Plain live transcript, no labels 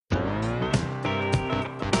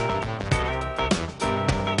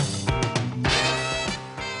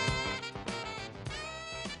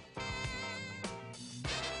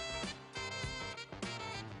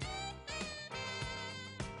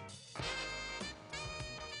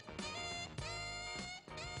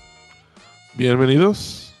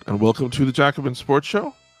Bienvenidos, and welcome to the Jacobin Sports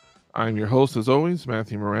Show. I'm your host, as always,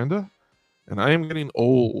 Matthew Miranda, and I am getting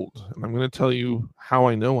old, and I'm going to tell you how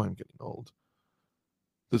I know I'm getting old.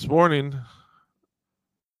 This morning,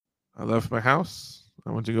 I left my house.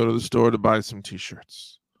 I went to go to the store to buy some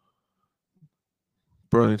t-shirts.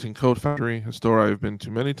 Burlington Coat Factory, a store I've been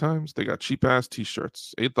to many times. They got cheap-ass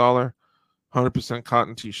t-shirts, $8, 100%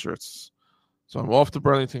 cotton t-shirts. So I'm off to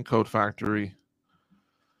Burlington Coat Factory.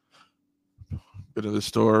 Been to the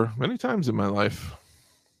store many times in my life.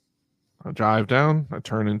 I drive down, I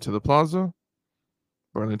turn into the plaza.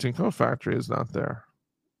 Burlington Coat Factory is not there.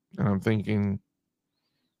 And I'm thinking,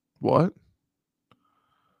 what?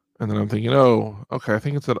 And then I'm thinking, oh, okay, I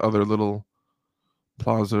think it's that other little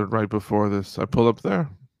plaza right before this. I pull up there.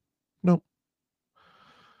 Nope.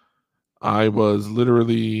 I was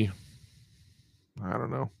literally, I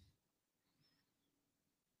don't know,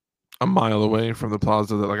 a mile away from the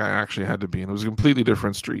plaza that I actually had to be in. It was a completely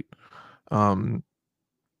different street. And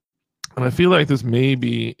I feel like this may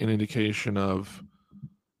be an indication of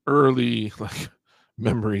early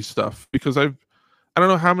memory stuff because I don't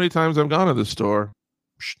know how many times I've gone to this store.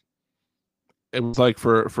 It was like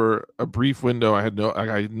for a brief window, I had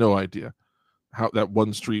no idea how that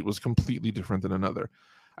one street was completely different than another.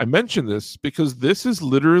 I mention this because this is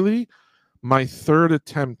literally my third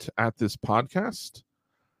attempt at this podcast.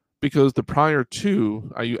 Because the prior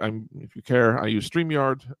two, I'm if you care, I use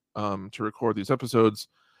StreamYard to record these episodes,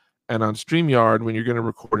 and on StreamYard, when you're going to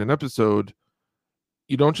record an episode,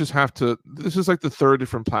 you don't just have to. This is like the third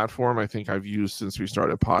different platform I think I've used since we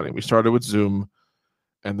started podding. We started with Zoom,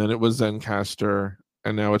 and then it was Zencastr,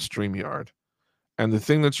 and now it's StreamYard. And the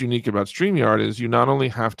thing that's unique about StreamYard is you not only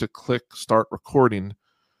have to click start recording,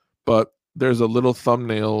 but there's a little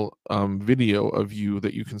thumbnail video of you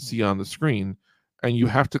that you can see on the screen, and you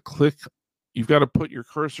have to click. You've got to put your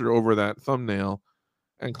cursor over that thumbnail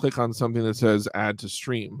and click on something that says add to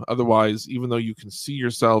stream. Otherwise, even though you can see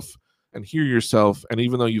yourself and hear yourself, and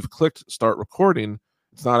even though you've clicked start recording,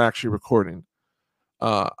 it's not actually recording.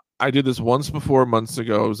 I did this once before months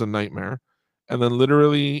ago. It was a nightmare. And then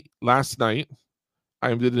literally last night,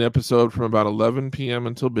 I did an episode from about 11 p.m.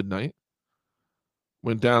 until midnight.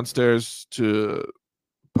 Went downstairs to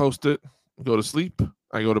post it, go to sleep.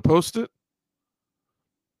 I go to post it.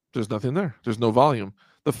 There's nothing there. There's no volume.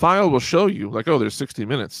 The file will show you like, oh, there's 60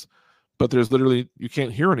 minutes. But there's literally, you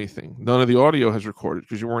can't hear anything. None of the audio has recorded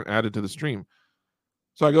because you weren't added to the stream.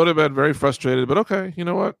 So I go to bed very frustrated, but okay, you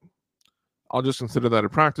know what? I'll just consider that a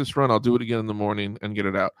practice run. I'll do it again in the morning and get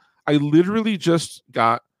it out. I literally just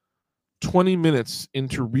got 20 minutes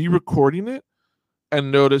into re-recording it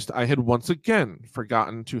and noticed I had once again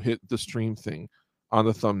forgotten to hit the stream thing on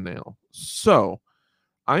the thumbnail. So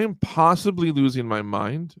I am possibly losing my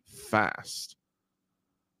mind fast.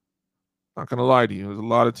 Not going to lie to you. There's a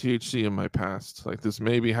lot of THC in my past. Like this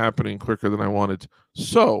may be happening quicker than I wanted.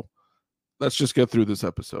 So let's just get through this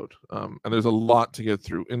episode. And there's a lot to get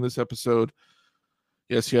through in this episode.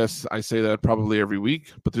 Yes, I say that probably every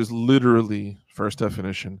week, but there's literally, first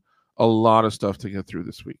definition, a lot of stuff to get through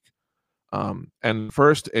this week. And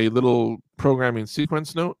first, a little programming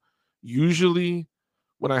sequence note. Usually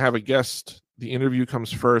when I have a guest, the interview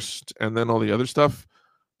comes first and then all the other stuff.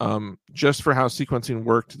 Just for how sequencing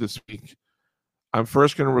worked this week, I'm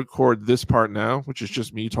first going to record this part now, which is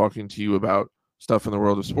just me talking to you about stuff in the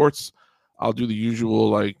world of sports. I'll do the usual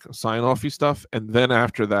like sign-offy stuff. And then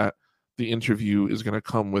after that, the interview is going to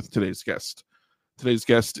come with today's guest. Today's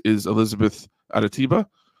guest is Elizabeth Adetiba,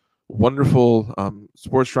 wonderful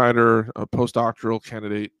sports writer, a postdoctoral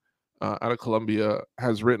candidate out of Columbia,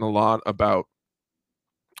 has written a lot about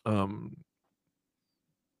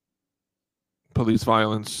police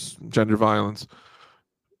violence, gender violence.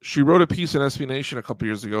 She wrote a piece in SB Nation a couple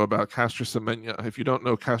years ago about Caster Semenya. If you don't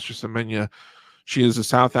know Caster Semenya, she is a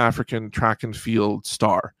South African track and field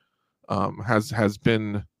star. Has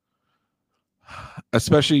been,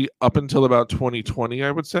 especially up until about 2020, I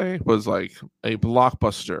would say, was like a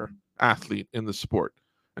blockbuster athlete in the sport.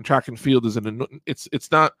 And track and field is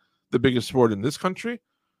it's not the biggest sport in this country,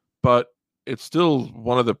 but it's still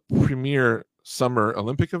one of the premier summer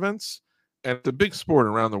Olympic events, and it's a big sport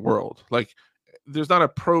around the world. Like, there's not a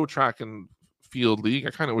pro track and field league. I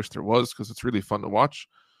kind of wish there was because it's really fun to watch,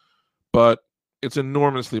 but it's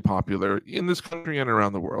enormously popular in this country and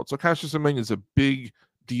around the world. So Caster Semenya is a big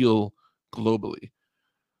deal globally.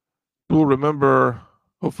 You'll remember,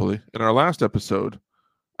 hopefully, in our last episode,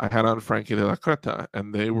 I had on Frankie de la Creta,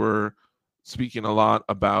 and they were speaking a lot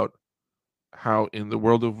about how in the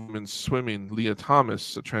world of women's swimming, Leah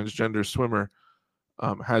Thomas, a transgender swimmer,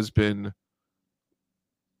 has been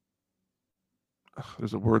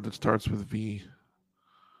there's a word that starts with V.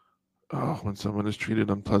 Oh, when someone is treated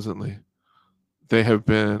unpleasantly. They have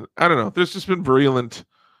been, I don't know, there's just been virulent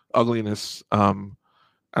ugliness,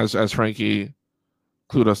 as Frankie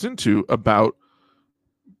clued us into, about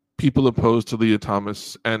people opposed to Leah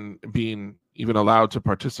Thomas and being even allowed to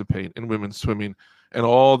participate in women's swimming, and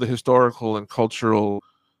all the historical and cultural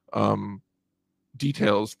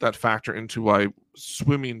details that factor into why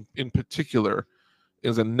swimming in particular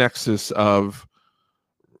is a nexus of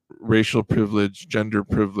racial privilege, gender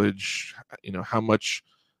privilege, how much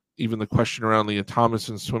even the question around Leah Thomas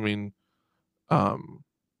and swimming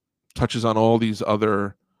touches on all these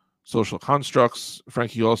other social constructs.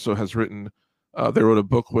 Frankie also has written, they wrote a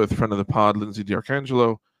book with friend of the pod, Lindsay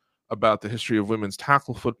D'Arcangelo, about the history of women's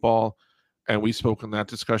tackle football. And we spoke in that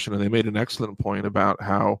discussion, and they made an excellent point about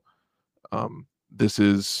how this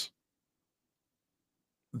is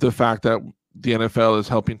the fact that the NFL is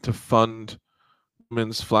helping to fund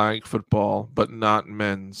women's flag football, but not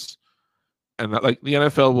men's. And that, like, the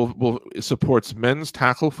NFL will supports men's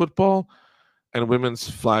tackle football and women's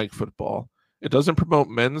flag football. It doesn't promote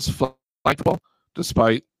men's flag football,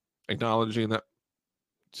 despite acknowledging that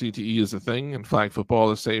CTE is a thing and flag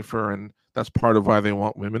football is safer, and that's part of why they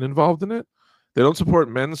want women involved in it. They don't support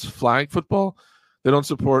men's flag football. They don't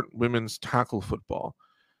support women's tackle football.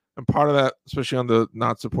 And part of that, especially on the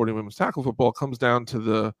not supporting women's tackle football, comes down to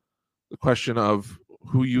the question of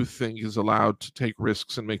who you think is allowed to take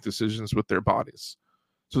risks and make decisions with their bodies.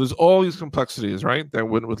 So there's all these complexities, right? That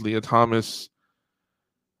went with Leah Thomas.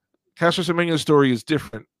 Caster Semenya's story is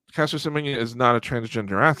different. Caster Semenya is not a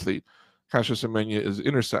transgender athlete. Caster Semenya is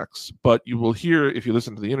intersex. But you will hear, if you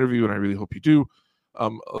listen to the interview, and I really hope you do,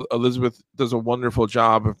 Elizabeth does a wonderful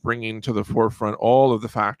job of bringing to the forefront all of the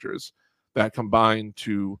factors that combine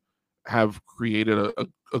to have created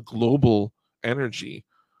a global energy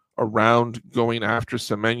around going after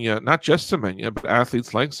Semenya, not just Semenya, but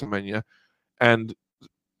athletes like Semenya, and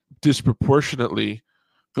disproportionately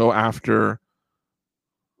go after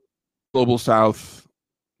Global South,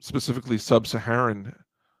 specifically sub-Saharan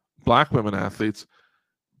Black women athletes.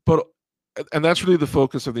 And that's really the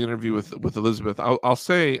focus of the interview with Elizabeth. I'll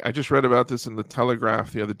say, I just read about this in the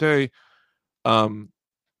Telegraph the other day.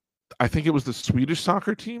 I think it was the Swedish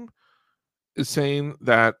soccer team is saying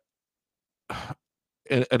that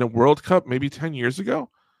in a World Cup, maybe 10 years ago,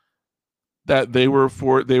 that they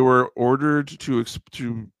were ordered to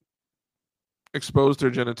expose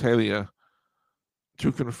their genitalia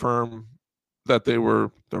to confirm that they were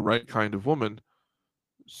the right kind of woman.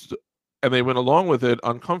 And they went along with it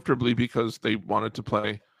uncomfortably because they wanted to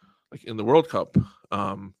play like in the World Cup.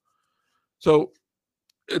 So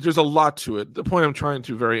there's a lot to it. The point I'm trying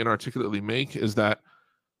to very inarticulately make is that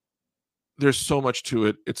there's so much to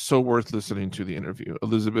it. It's so worth listening to the interview.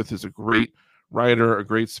 Elizabeth is a great writer, a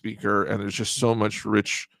great speaker, and there's just so much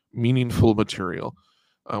rich, meaningful material.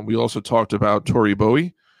 We also talked about Tori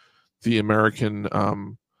Bowie, the American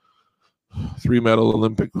 3-medal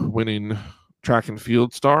Olympic winning track and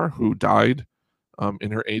field star who died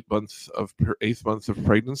in her eighth month of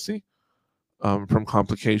pregnancy from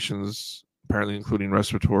complications, apparently including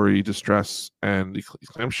respiratory distress and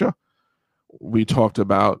eclampsia. We talked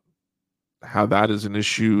about how that is an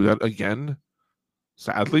issue that, again,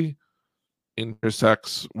 sadly,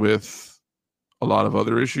 intersects with a lot of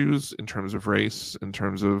other issues in terms of race, in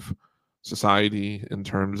terms of society, in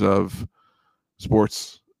terms of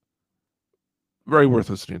sports. Very worth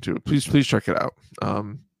listening to. Please check it out.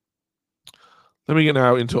 Let me get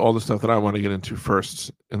now into all the stuff that I want to get into first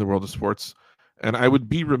in the world of sports. And I would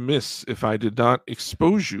be remiss if I did not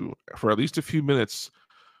expose you for at least a few minutes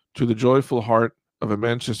to the joyful heart of a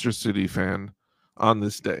Manchester City fan on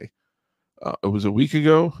this day. It was a week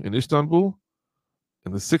ago in Istanbul.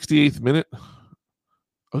 In the 68th minute,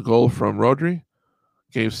 a goal from Rodri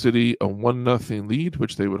gave City a 1-0 lead,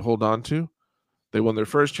 which they would hold on to. They won their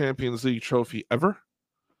first Champions League trophy ever.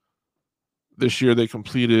 This year they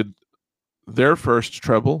completed their first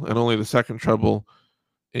treble and only the second treble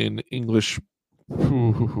in English.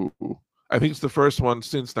 I think it's the first one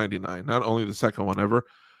since 99, not only the second one ever,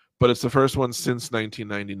 but it's the first one since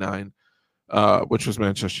 1999, which was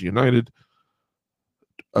Manchester United.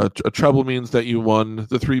 A treble means that you won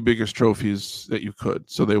the three biggest trophies that you could.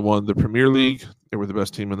 So they won the Premier League. They were the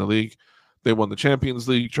best team in the league. They won the Champions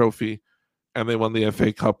League trophy, and they won the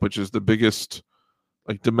FA Cup, which is the biggest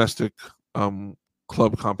like domestic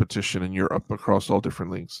club competition in Europe across all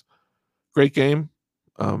different leagues. Great game.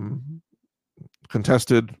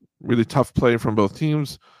 Contested, really tough play from both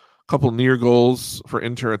teams. A couple near goals for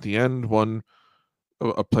Inter at the end. One,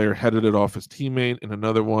 a player headed it off his teammate, and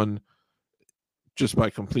another one, just by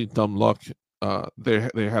complete dumb luck, They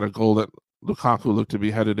had a goal that Lukaku looked to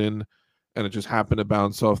be headed in, and it just happened to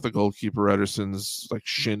bounce off the goalkeeper Ederson's like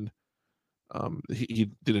shin. He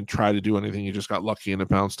didn't try to do anything. He just got lucky and it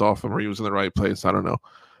bounced off him, or he was in the right place. I don't know.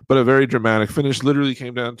 But a very dramatic finish. Literally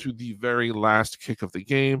came down to the very last kick of the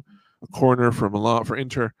game, a corner for Milan for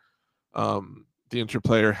Inter. The Inter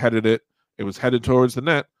player headed it. It was headed towards the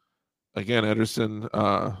net. Again, Ederson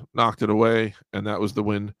knocked it away, and that was the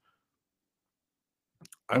win.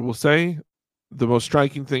 I will say the most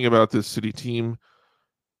striking thing about this City team,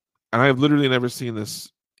 and I've literally never seen this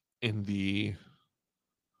in the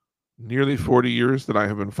nearly 40 years that I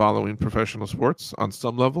have been following professional sports on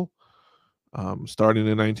some level, starting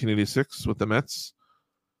in 1986 with the Mets,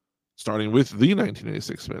 starting with the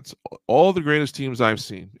 1986 Mets. All the greatest teams I've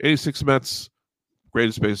seen. 86 Mets,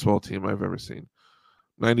 greatest baseball team I've ever seen.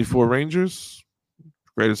 94 Rangers,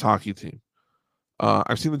 greatest hockey team.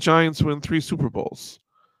 I've seen the Giants win 3 Super Bowls.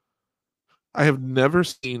 I have never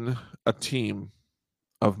seen a team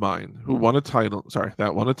of mine who won a title.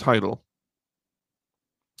 That won a title.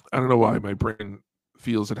 I don't know why my brain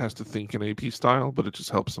feels it has to think in AP style, but it just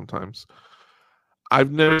helps sometimes.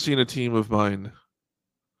 I've never seen a team of mine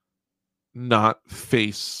not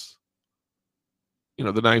face,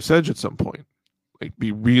 the knife's edge at some point. Like,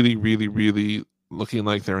 be really, really, really looking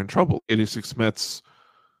like they're in trouble. 86 Mets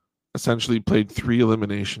essentially played 3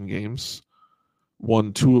 elimination games,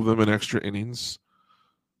 won 2 of them in extra innings.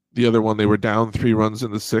 The other one, they were down 3 runs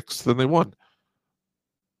in the 6th, and they won.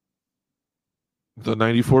 The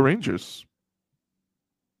 94 Rangers,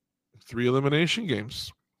 3 elimination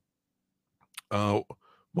games.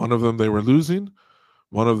 One of them they were losing.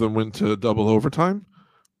 One of them went to double overtime.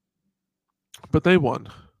 But they won.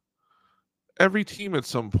 Every team at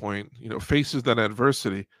some point, faces that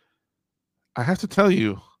adversity. I have to tell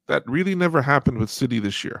you, that really never happened with City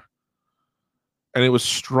this year. And it was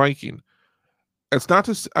striking. It's not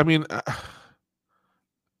to,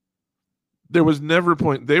 there was never a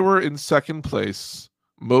point. They were in second place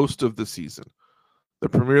most of the season. The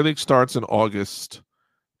Premier League starts in August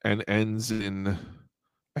and ends in,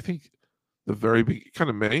 I think, the very beginning, kind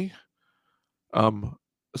of May.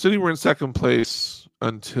 City were in second place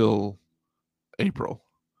until April.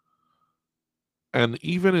 And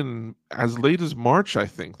even in as late as March, I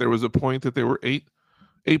think, there was a point that they were eight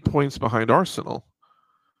points behind Arsenal.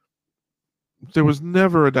 There was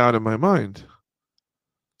never a doubt in my mind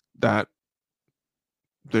that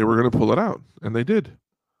they were going to pull it out, and they did.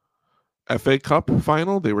 FA Cup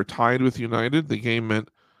final, they were tied with United. The game meant,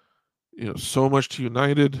 so much to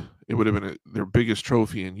United. It would have been their biggest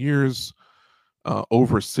trophy in years,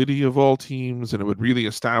 over City of all teams, and it would really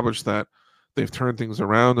establish that they've turned things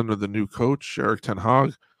around under the new coach, Erik ten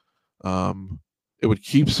Hag. It would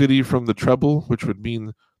keep City from the treble, which would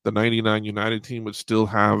mean the 99 United team would still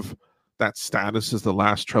have that status as the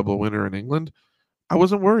last treble winner in England. I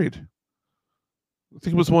wasn't worried. I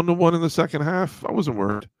think it was 1-1 in the second half. I wasn't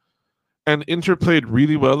worried. And Inter played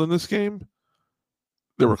really well in this game.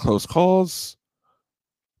 There were close calls.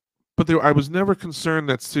 But I was never concerned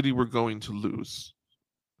that City were going to lose.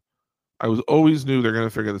 I always knew they're going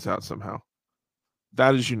to figure this out somehow.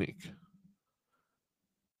 That is unique.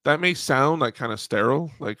 That may sound like kind of sterile.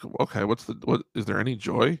 Like, okay, what is there any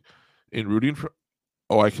joy in rooting for?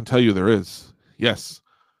 Oh, I can tell you there is. Yes.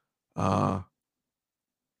 There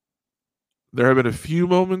have been a few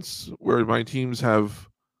moments where my teams have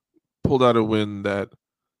pulled out a win that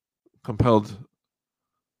compelled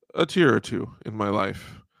a tear or two in my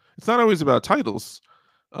life. It's not always about titles.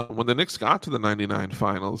 When the Knicks got to the 99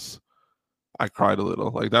 finals, I cried a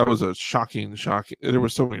little. Like, that was a shocking. There were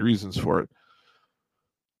so many reasons for it.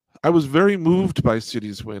 I was very moved by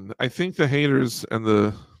City's win. I think the haters and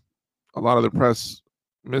a lot of the press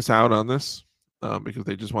miss out on this because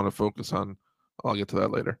they just want to focus on, I'll get to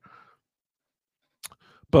that later.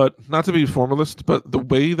 But not to be formalist, but the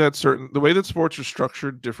way that sports are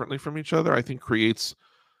structured differently from each other, I think creates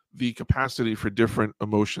the capacity for different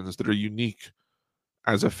emotions that are unique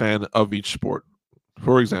as a fan of each sport.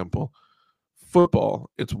 For example, football,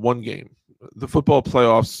 it's one game. The football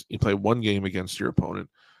playoffs, you play one game against your opponent.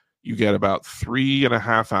 You get about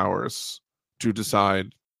 3.5 hours to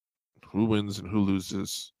decide who wins and who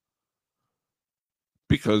loses,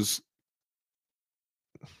 because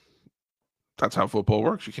that's how football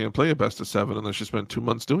works. You can't play a best of 7 unless you spend 2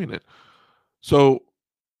 months doing it. So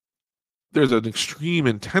there's an extreme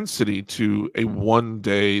intensity to a one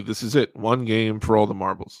day, this is it, one game for all the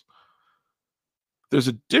marbles. There's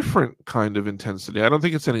a different kind of intensity. I don't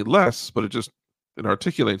think it's any less, but it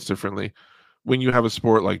articulates differently when you have a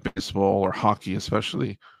sport like baseball or hockey,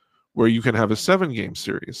 especially, where you can have a 7-game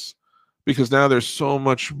series, because now there's so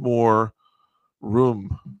much more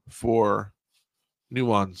room for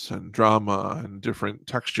nuance and drama and different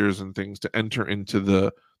textures and things to enter into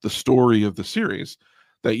the story of the series,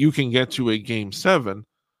 that you can get to a game 7,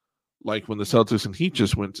 like when the Celtics and Heat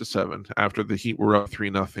just went to 7 after the Heat were up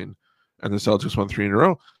 3-0 and the Celtics won 3 in a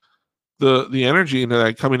row. The energy into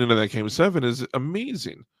that coming into that game 7 is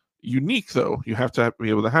amazing. Unique though. You have to be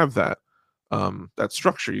able to have that that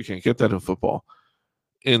structure. You can't get that in football.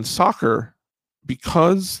 In soccer,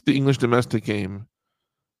 because the English domestic game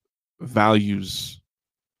values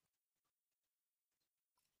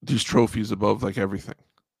these trophies above like everything,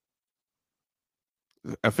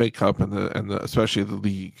 the FA Cup and the especially the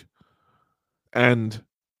league, and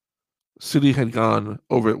City had gone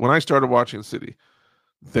over when I started watching City,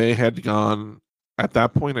 they had gone at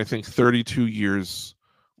that point I think 32 years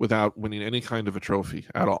without winning any kind of a trophy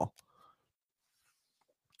at all.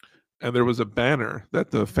 And there was a banner that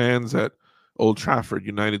the fans at Old Trafford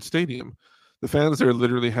United Stadium, the fans there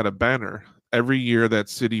literally had a banner every year that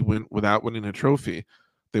City went without winning a trophy.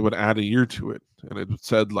 They would add a year to it, and it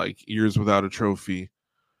said like years without a trophy.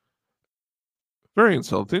 Very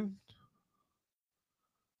insulting.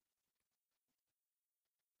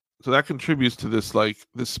 So that contributes to this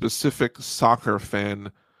specific soccer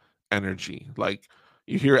fan energy. Like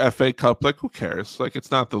you hear FA Cup, like who cares? Like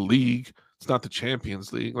it's not the league, it's not the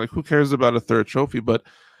Champions League. Like who cares about a third trophy? But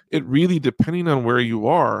it really, depending on where you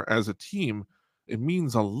are as a team, it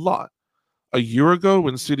means a lot. A year ago,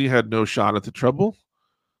 when City had no shot at the treble,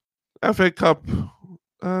 FA Cup,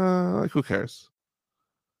 like who cares?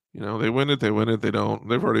 They win it, they don't.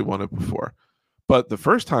 They've already won it before. But the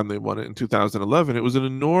first time they won it in 2011, it was an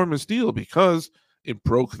enormous deal because it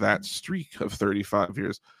broke that streak of 35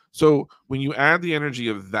 years. So when you add the energy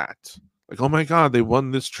of that, like, oh my God, they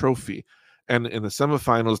won this trophy. And in the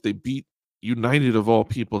semifinals, they beat United of all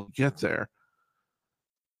people to get there.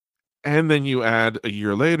 And then you add a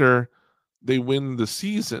year later, they win the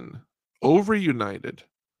season over United.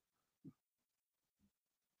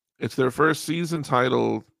 It's their first season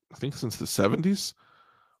title, I think, since the 70s,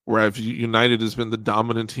 whereas United has been the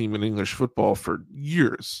dominant team in English football for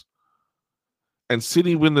years. And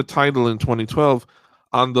City win the title in 2012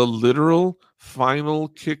 on the literal final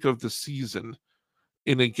kick of the season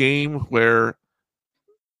in a game where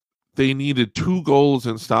they needed 2 goals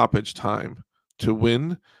in stoppage time to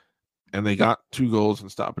win, and they got 2 goals in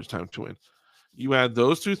stoppage time to win. You add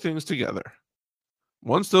those two things together.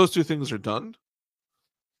 Once those two things are done,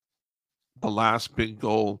 the last big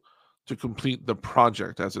goal to complete the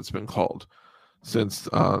project, as it's been called, since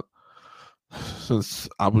Abu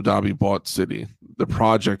Dhabi bought City, the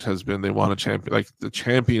project has been they want a champion. Like the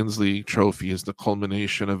Champions League trophy is the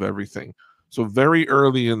culmination of everything. So very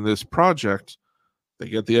early in this project, they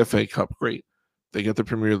get the FA Cup, great. They get the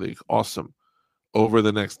Premier League, awesome. Over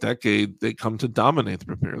the next decade, they come to dominate the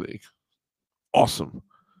Premier League, awesome.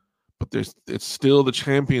 But it's still the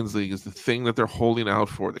Champions League is the thing that they're holding out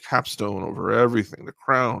for, the capstone over everything, the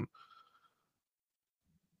crown.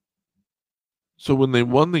 So when they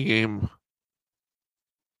won the game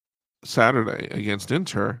Saturday against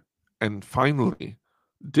Inter and finally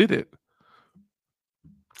did it,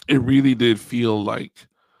 it really did feel like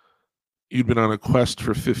you'd been on a quest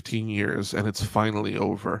for 15 years and it's finally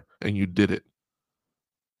over and you did it.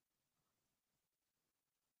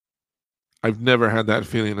 I've never had that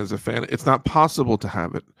feeling as a fan. It's not possible to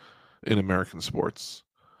have it in American sports.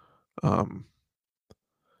 So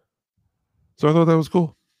I thought that was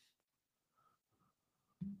cool.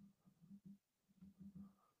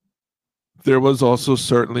 There was also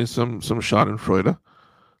certainly some schadenfreude,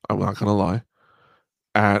 I'm not going to lie,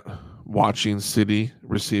 at watching City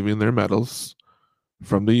receiving their medals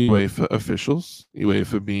from the UEFA officials,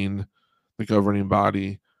 UEFA being the governing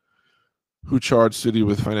body who charged City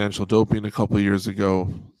with financial doping a couple of years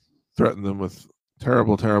ago, threatened them with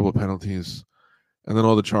terrible, terrible penalties, and then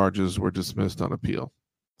all the charges were dismissed on appeal.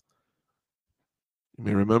 You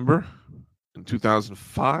may remember in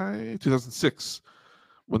 2006,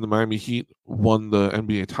 when the Miami Heat won the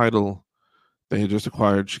NBA title, they had just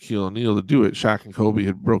acquired Shaquille O'Neal to do it. Shaq and Kobe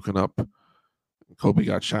had broken up. Kobe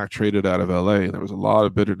got Shaq traded out of LA, and there was a lot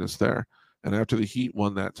of bitterness there. And after the Heat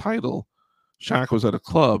won that title, Shaq was at a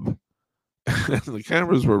club, and the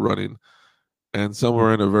cameras were running, and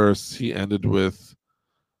somewhere in a verse, he ended with,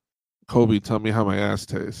 Kobe, tell me how my ass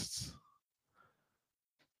tastes.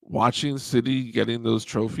 Watching City getting those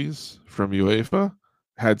trophies from UEFA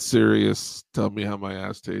had serious tell me how my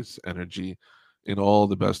ass tastes energy in all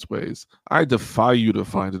the best ways. I defy you to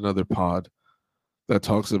find another pod that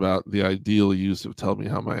talks about the ideal use of tell me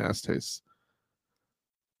how my ass tastes.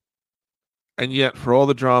 And yet, for all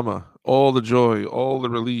the drama all the joy, all the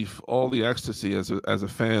relief, all the ecstasy as a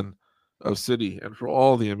fan of City, and for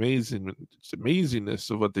all the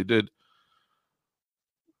amazingness of what they did.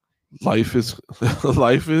 Life is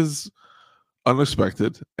life is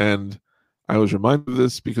unexpected, and I was reminded of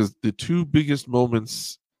this because the two biggest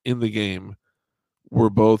moments in the game were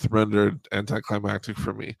both rendered anticlimactic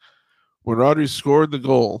for me. When Rodri scored the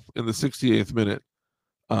goal in the 68th minute,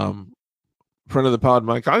 friend of the pod,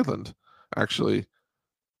 Mike Island, actually,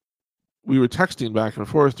 we were texting back and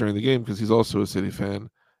forth during the game because he's also a City fan,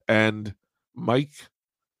 and Mike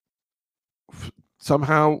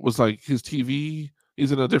somehow was like, his TV,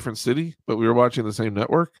 he's in a different city, but we were watching the same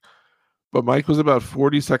network. But Mike was about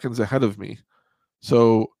 40 seconds ahead of me.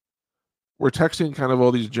 So we're texting kind of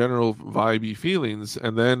all these general vibey feelings,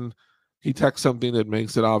 and then he texts something that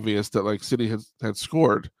makes it obvious that like City had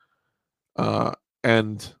scored.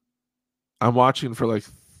 And I'm watching for like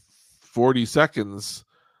 40 seconds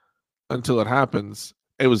until it happens.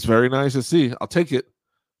 It was very nice to see. I'll take it.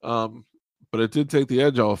 But it did take the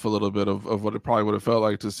edge off a little bit of what it probably would have felt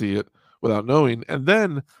like to see it without knowing. And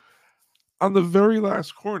then on the very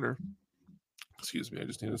last corner, excuse me, I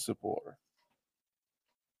just need a sip of water.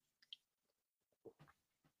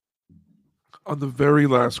 On the very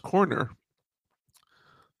last corner,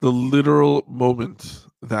 the literal moment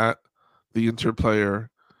that the Inter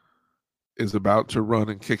player is about to run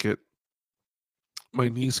and kick it, my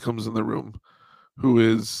niece comes in the room, who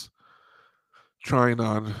is trying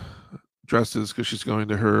on dresses because she's going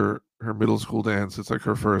to her middle school dance. It's like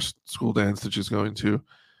her first school dance that she's going to,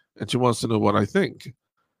 and she wants to know what I think.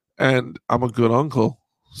 And I'm a good uncle,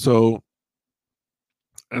 so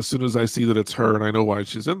as soon as I see that it's her and I know why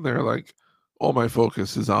she's in there, like all my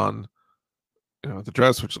focus is on, the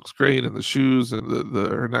dress, which looks great, and the shoes and the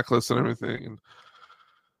her necklace and everything.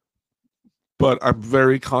 But I'm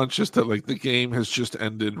very conscious that like the game has just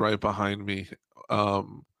ended right behind me.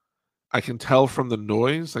 I can tell from the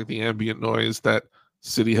noise, like the ambient noise, that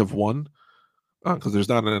City have won because there's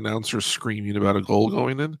not an announcer screaming about a goal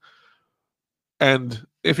going in. And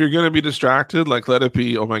if you're going to be distracted, like let it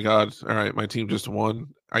be, oh my God, all right, my team just won,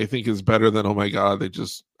 I think is better than, oh my God,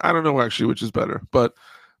 I don't know actually which is better. But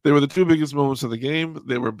they were the two biggest moments of the game.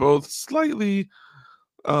 They were both slightly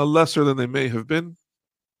lesser than they may have been.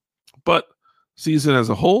 But season as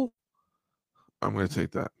a whole, I'm going to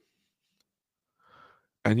take that.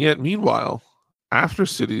 And yet, meanwhile, after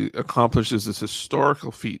City accomplishes this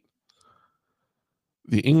historical feat,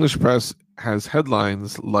 the English press has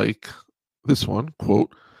headlines like this one,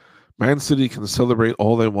 quote, Man City can celebrate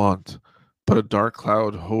all they want, but a dark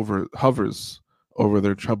cloud hovers over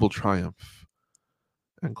their treble triumph.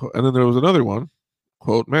 And then there was another one,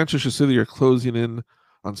 quote, Manchester City are closing in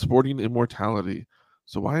on sporting immortality.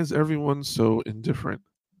 So why is everyone so indifferent?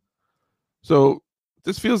 So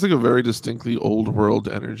this feels like a very distinctly old world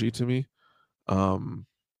energy to me.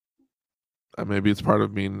 Maybe it's part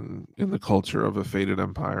of being in the culture of a faded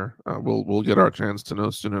empire. We'll get our chance to know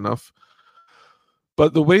soon enough.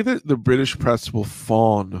 But the way that the British press will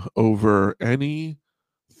fawn over any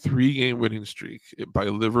 3-game winning streak by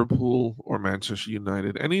Liverpool or Manchester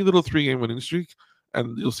United, any little 3-game winning streak,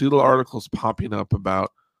 and you'll see little articles popping up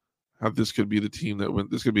about how this could be the team that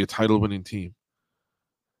this could be a title winning team.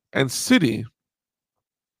 And City,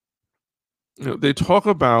 they talk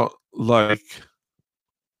about like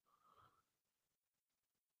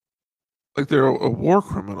they're a war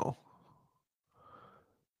criminal.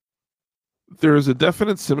 There is a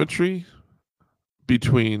definite symmetry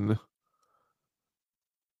between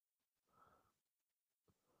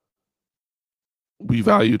we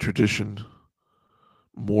value tradition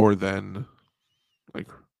more than like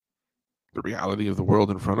the reality of the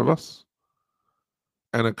world in front of us,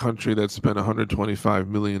 and a country that spent $125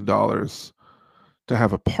 million to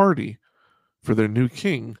have a party for their new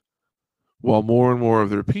king while more and more of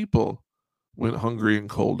their people went hungry and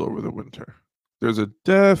cold over the winter. There's a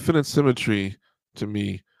definite symmetry to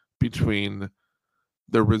me between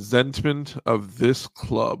the resentment of this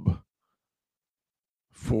club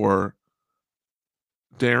for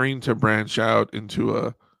daring to branch out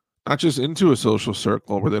into not just into a social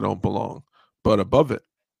circle where they don't belong, but above it.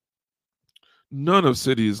 None of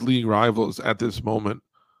City's league rivals at this moment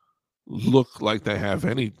look like they have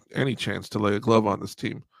any chance to lay a glove on this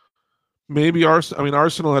team. Maybe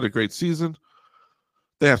Arsenal had a great season.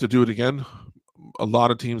 They have to do it again. A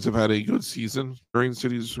lot of teams have had a good season during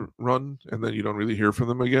City's run, and then you don't really hear from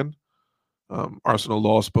them again. Arsenal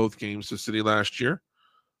lost both games to City last year.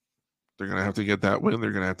 They're going to have to get that win.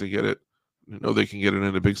 They're going to have to get it. They can get it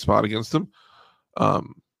in a big spot against them.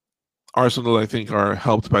 Arsenal, I think, are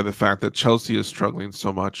helped by the fact that Chelsea is struggling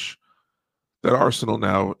so much that Arsenal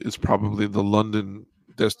now is probably the London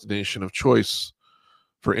destination of choice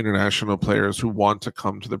for international players who want to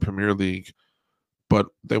come to the Premier League, but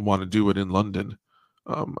they want to do it in London.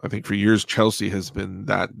 I think for years Chelsea has been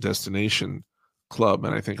that destination club,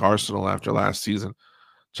 and I think Arsenal after last season,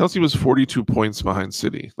 Chelsea was 42 points behind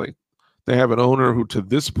City. Like, they have an owner who to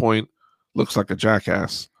this point looks like a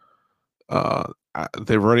jackass.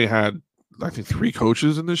 They've already had, I think, 3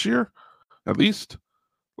 coaches in this year, at least.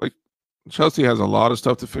 Like, Chelsea has a lot of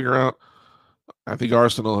stuff to figure out. I think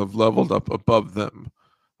Arsenal have leveled up above them.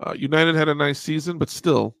 United had a nice season, but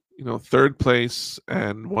still, third place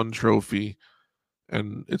and 1 trophy,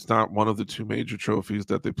 and it's not one of the 2 major trophies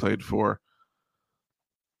that they played for.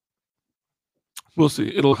 We'll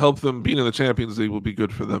see. It'll help them. Being in the Champions League will be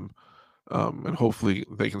good for them, and hopefully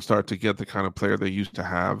they can start to get the kind of player they used to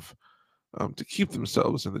have to keep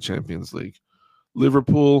themselves in the Champions League.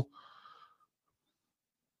 Liverpool,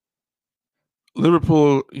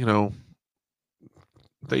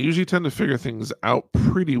 they usually tend to figure things out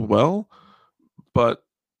pretty well, but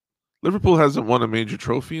Liverpool hasn't won a major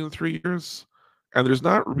trophy in 3 years, and there's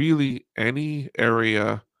not really any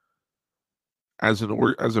area as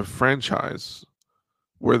a franchise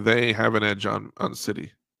where they have an edge on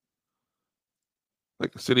City.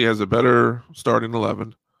 Like, City has a better starting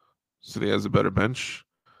 11. City has a better bench.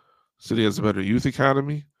 City has a better youth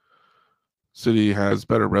academy. City has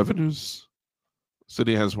better revenues.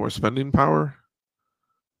 City has more spending power.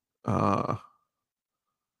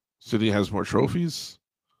 City has more trophies.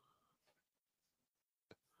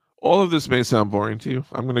 All of this may sound boring to you.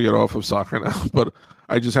 I'm going to get off of soccer now, but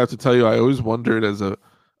I just have to tell you, I always wondered as a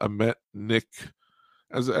Met Nick,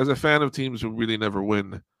 as a fan of teams who really never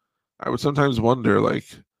win, I would sometimes wonder, like,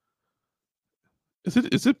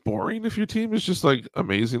 is it boring if your team is just like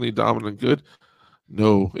amazingly dominant good?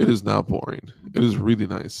 No, it is not boring. It is really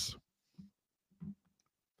nice.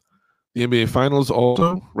 The NBA Finals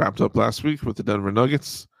also wrapped up last week with the Denver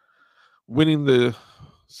Nuggets winning the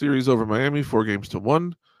series over Miami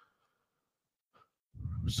 4-1.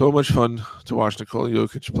 So much fun to watch Nikola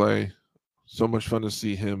Jokic play. So much fun to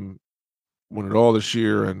see him win it all this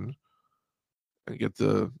year and get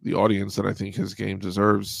the audience that I think his game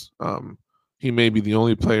deserves. He may be the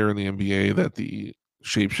only player in the NBA that the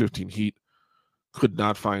shape-shifting Heat could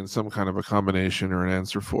not find some kind of a combination or an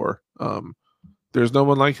answer for. There's no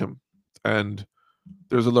one like him. And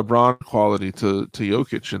there's a LeBron quality to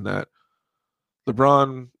Jokic in that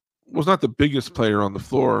LeBron was not the biggest player on the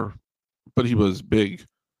floor, but he was big.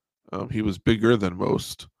 He was bigger than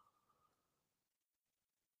most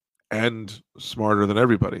and smarter than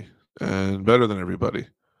everybody and better than everybody.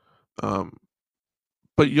 But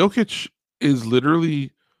Jokic is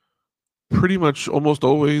literally pretty much almost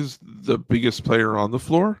always the biggest player on the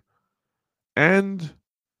floor and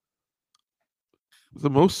the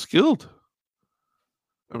most skilled.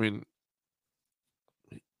 I mean,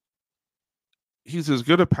 he's as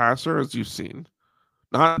good a passer as you've seen,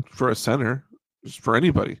 not for a center, just for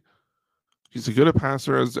anybody. He's as good a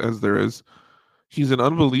passer as there is. He's an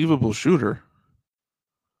unbelievable shooter.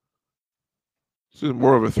 He's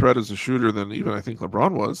more of a threat as a shooter than even I think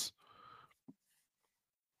LeBron was.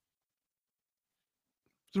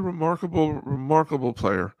 He's a remarkable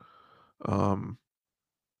player.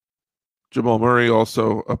 Jamal Murray,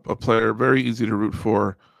 also a player very easy to root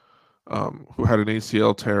for, who had an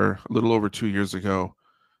ACL tear a little over 2 years ago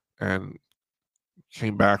and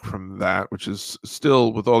came back from that, which is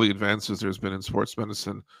still, with all the advances there's been in sports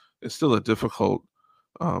medicine, it's still a difficult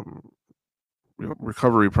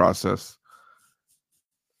recovery process.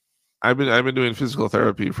 I've been doing physical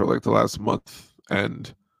therapy for like the last month,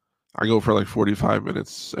 and I go for like 45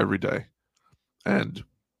 minutes every day. And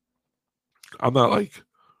I'm not like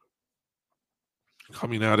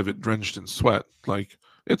coming out of it drenched in sweat. Like,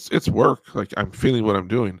 it's work. Like, I'm feeling what I'm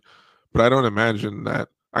doing, but I don't imagine that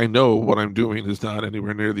I know what I'm doing is not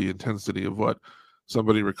anywhere near the intensity of what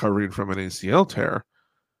somebody recovering from an ACL tear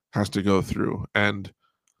has to go through. And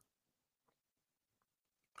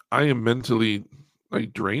I am mentally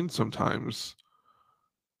like drained sometimes.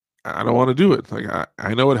 I don't want to do it. Like,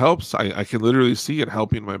 I know it helps. I can literally see it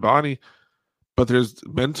helping my body, but there's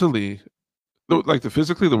mentally, like,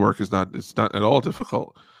 physically the work is not, it's not at all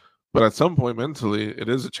difficult. But at some point mentally, it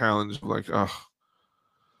is a challenge of like, oh,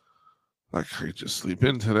 like, I just sleep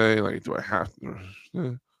in today. Like, do I have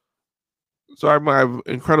to? So I have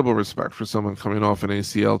incredible respect for someone coming off an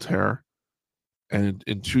ACL tear and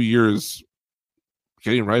in 2 years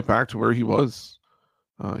getting right back to where he was.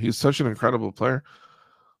 He's such an incredible player.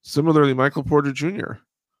 Similarly, Michael Porter Jr.,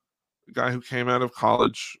 a guy who came out of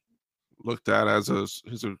college, looked at as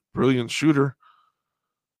he's a brilliant shooter,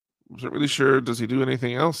 Wasn't really sure. Does he do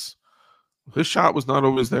anything else? His shot was not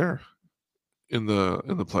always there in the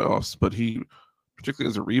playoffs, but he, particularly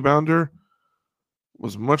as a rebounder,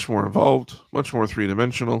 was much more involved, much more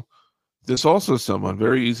three-dimensional. This also is someone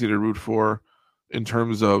very easy to root for in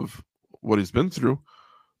terms of what he's been through.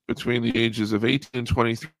 Between the ages of 18 and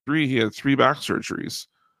 23, he had 3 back surgeries.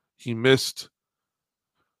 He missed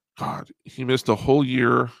a whole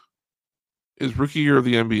year. His rookie year of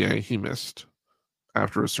the NBA, he missed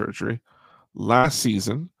after a surgery. Last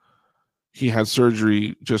season, he had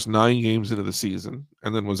surgery just 9 games into the season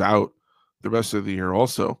and then was out the rest of the year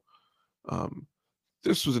also.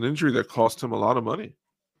 This was an injury that cost him a lot of money.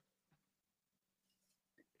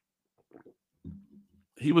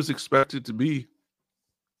 He was expected to be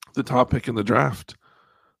the top pick in the draft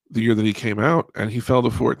the year that he came out, and he fell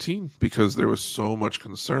to 14 because there was so much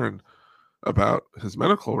concern about his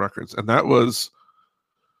medical records. And that was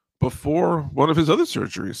before one of his other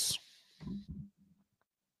surgeries.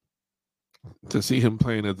 To see him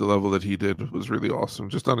playing at the level that he did was really awesome,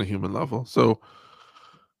 just on a human level. So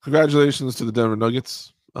congratulations to the Denver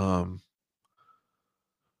Nuggets. I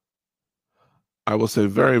will say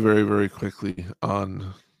very, very, very quickly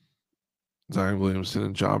on Zion Williamson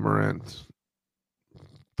and Ja Morant,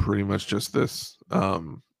 pretty much just this. I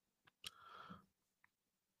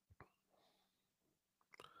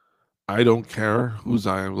don't care who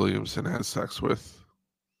Zion Williamson has sex with.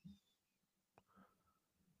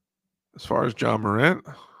 As far as Ja Morant,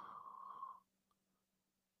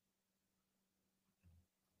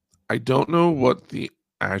 I don't know what the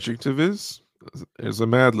adjective is. There's a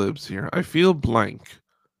Mad Libs here. I feel blank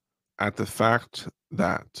at the fact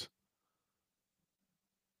that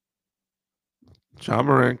Ja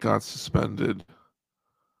Morant got suspended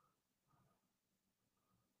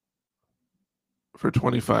for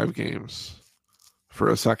 25 games for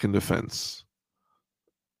a second offense.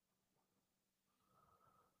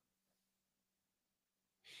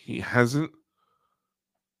 He hasn't.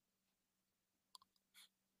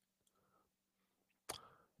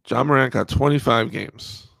 Ja Morant got 25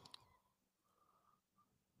 games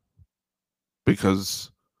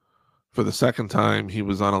because for the second time he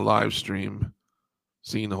was on a live stream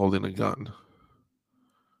seen holding a gun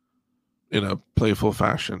in a playful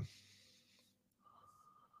fashion.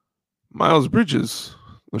 Miles Bridges,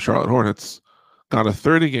 the Charlotte Hornets, got a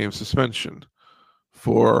 30-game suspension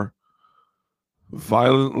for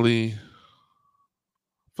feloniously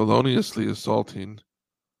assaulting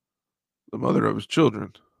the mother of his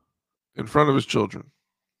children in front of his children.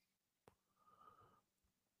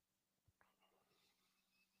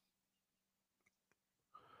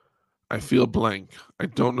 I feel blank. I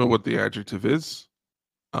don't know what the adjective is.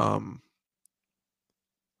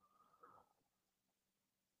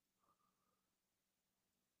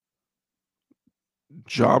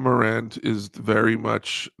 Ja Morant is very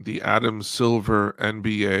much the Adam Silver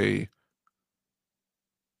NBA.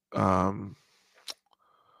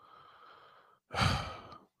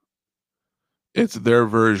 It's their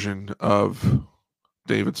version of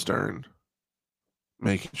David Stern,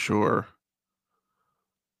 making sure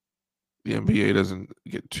the NBA doesn't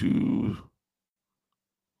get too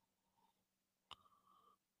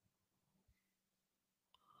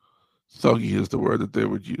thuggy is the word that they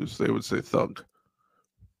would use. They would say thug.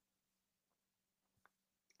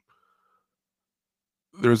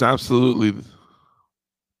 There's absolutely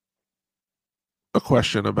a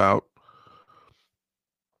question about,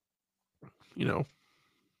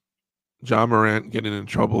 Ja Morant getting in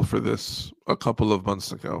trouble for this a couple of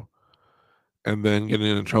months ago and then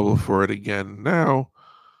getting in trouble for it again now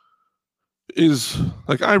is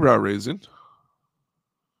like eyebrow raising.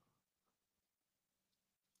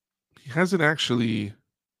 He hasn't actually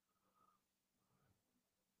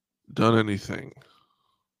done anything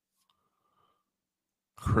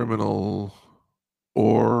criminal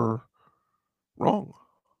or wrong.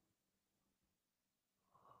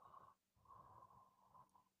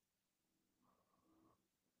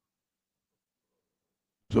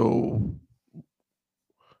 So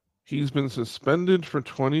he's been suspended for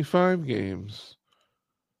 25 games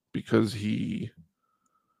because he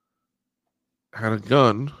had a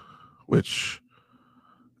gun, which,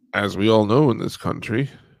 as we all know in this country,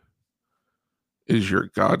 is your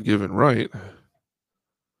God-given right.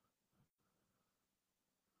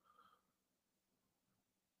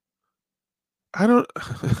 I don't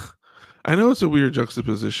I know it's a weird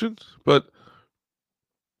juxtaposition, but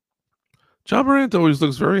Ja Morant always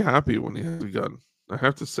looks very happy when he has a gun. I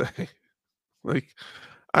have to say. Like,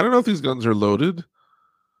 I don't know if these guns are loaded.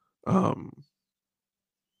 But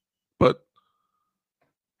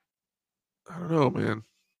I don't know, man.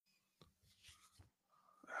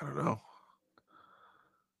 I don't know.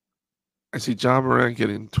 I see Ja Morant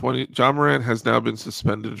getting 20. Ja Morant has now been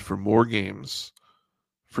suspended for more games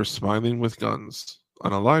for smiling with guns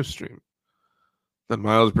on a live stream than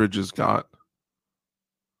Miles Bridges got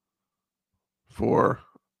for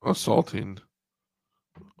assaulting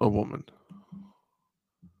a woman.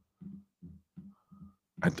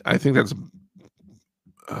 I think that's.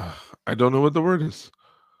 I don't know what the word is.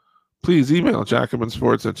 Please email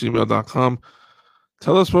jacobinsports@gmail.com.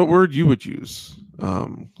 Tell us what word you would use.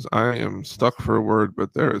 I am stuck for a word,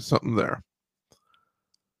 but there is something there.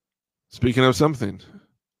 Speaking of something,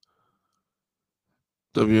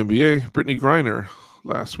 WNBA, Brittany Griner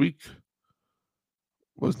last week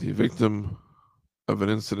was the victim of an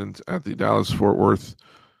incident at the Dallas-Fort Worth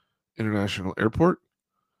International Airport.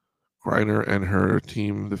 Griner and her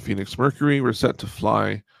team, the Phoenix Mercury, were set to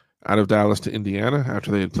fly out of Dallas to Indiana after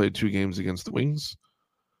they had played 2 games against the Wings.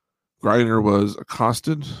 Griner was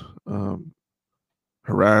accosted,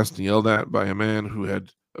 harassed, and yelled at by a man who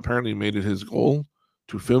had apparently made it his goal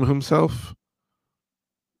to film himself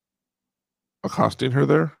accosting her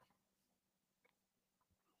there.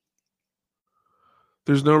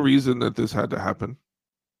 There's no reason that this had to happen.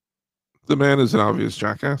 The man is an obvious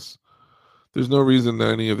jackass. There's no reason that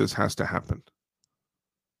any of this has to happen.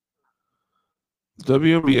 The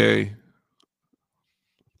WNBA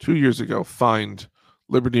 2 years ago fined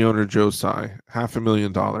Liberty owner Joe Tsai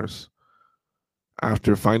 $500,000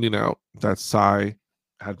 after finding out that Tsai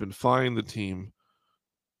had been flying the team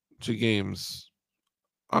to games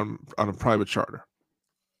on a private charter.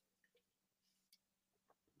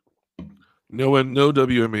 No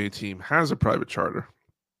WNBA team has a private charter.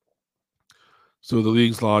 So the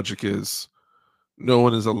league's logic is no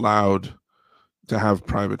one is allowed to have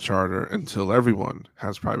private charter until everyone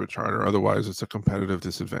has private charter. Otherwise, it's a competitive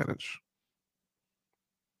disadvantage.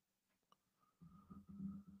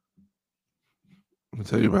 Let me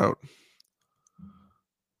tell you about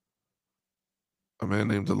a man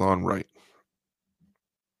named DeLon Wright.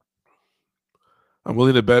 I'm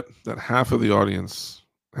willing to bet that half of the audience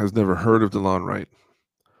has never heard of DeLon Wright.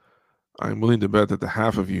 I'm willing to bet that the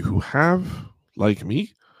half of you who have, like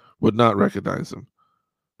me, would not recognize him.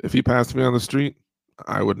 If he passed me on the street,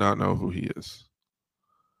 I would not know who he is.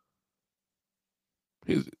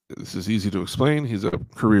 This is easy to explain. He's a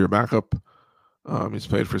career backup. He's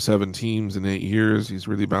played for 7 teams in 8 years. He's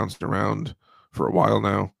really bounced around for a while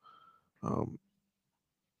now.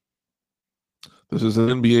 This is an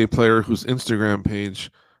NBA player whose Instagram page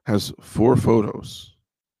has 4 photos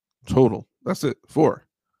total. That's it, 4.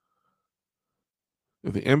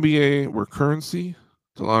 If the NBA were currency,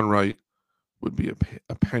 DeLon Wright would be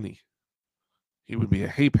a penny. He would be a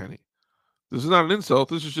hay penny. This is not an insult.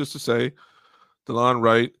 This is just to say DeLon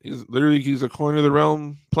Wright is literally, he's a coin of the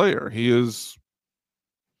realm player. He is,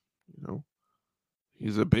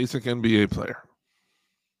 he's a basic NBA player.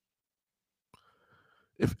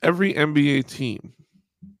 If every NBA team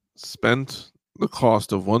spent the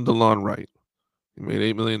cost of one DeLon Wright, he made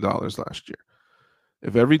 $8 million last year.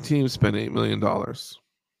 If every team spent $8 million,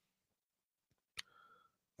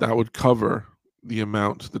 that would cover the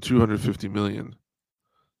amount, the $250 million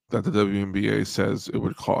that the WNBA says it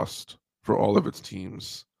would cost for all of its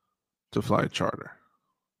teams to fly charter.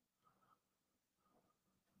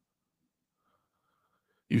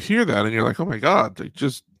 You hear that and you're like, oh my God,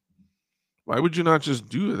 why would you not just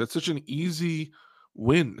do it? That's such an easy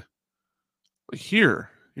win.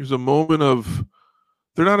 Here's a moment of,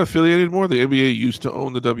 they're not affiliated anymore. The NBA used to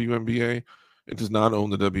own the WNBA. It does not own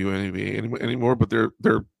the WNBA anymore, but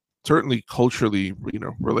they're certainly culturally,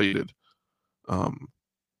 related.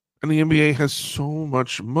 And the NBA has so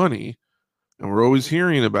much money, and we're always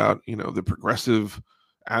hearing about, the progressive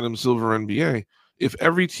Adam Silver NBA. If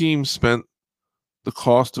every team spent the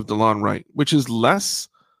cost of DeLon Wright, which is less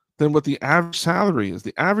than what the average salary is,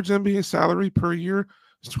 the average NBA salary per year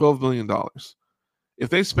is $12 million. If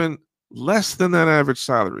they spent less than that average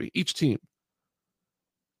salary, each team,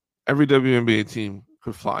 every WNBA team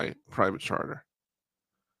could fly private charter.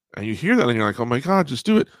 And you hear that and you're like, oh my God, just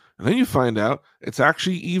do it. And then you find out it's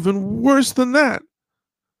actually even worse than that.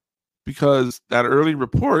 Because that early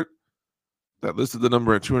report that listed the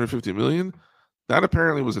number at 250 million, that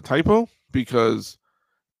apparently was a typo, because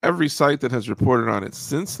every site that has reported on it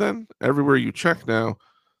since then, everywhere you check now,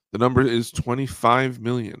 the number is 25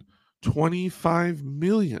 million. 25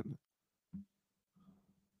 million.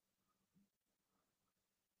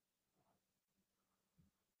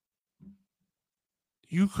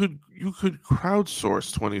 You could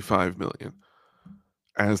crowdsource 25 million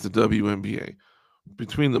as the WNBA.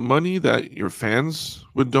 Between the money that your fans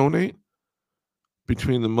would donate,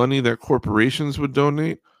 between the money that corporations would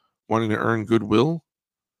donate, wanting to earn goodwill,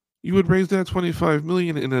 you would raise that $25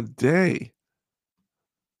 million in a day.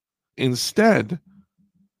 Instead,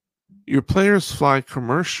 your players fly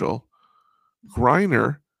commercial.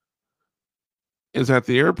 Griner is at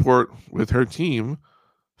the airport with her team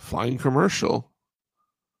flying commercial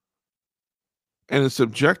and is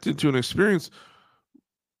subjected to an experience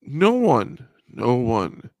no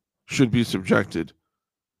one should be subjected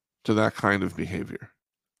to that kind of behavior.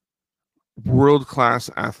 World-class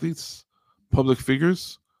athletes, public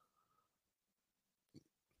figures,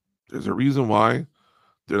 there's a reason why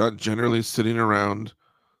they're not generally sitting around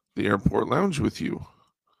the airport lounge with you.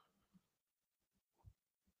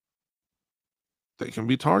 They can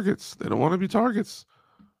be targets. They don't want to be targets.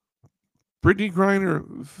 Brittany Griner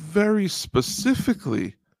very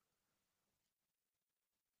specifically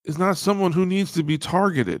is not someone who needs to be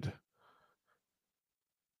targeted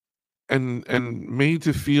and made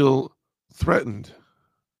to feel threatened,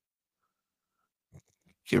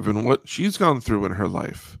 given what she's gone through in her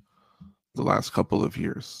life the last couple of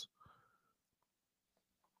years.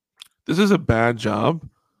 This is a bad job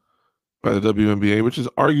by the WNBA, which is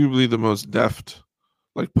arguably the most deft,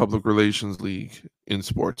 like, public relations league in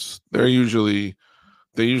sports. They usually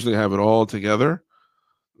have it all together.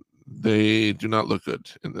 They do not look good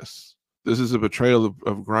in this. This is a betrayal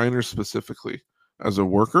of Griner specifically as a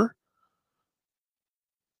worker.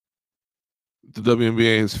 The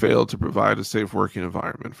WNBA has failed to provide a safe working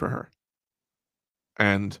environment for her.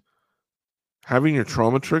 And having your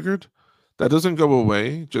trauma triggered, that doesn't go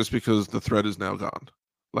away just because the threat is now gone.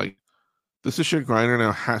 Like, this is shit Griner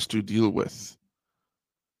now has to deal with.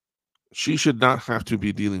 She should not have to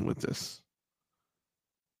be dealing with this.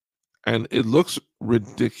 And it looks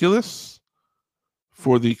ridiculous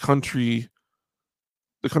for the country's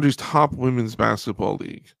top women's basketball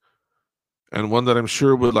league, and one that I'm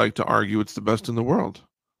sure would like to argue it's the best in the world,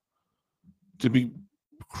 to be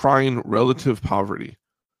crying relative poverty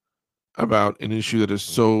about an issue that is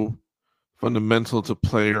so fundamental to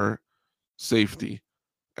player safety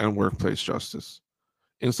and workplace justice.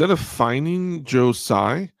 Instead of fining Joe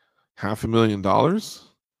Tsai $500,000,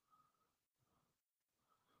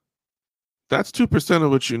 that's 2%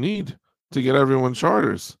 of what you need to get everyone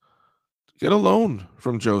charters. Get a loan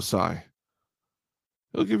from Joe Tsai.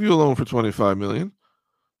 He'll give you a loan for $25 million.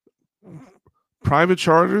 Private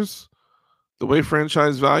charters, the way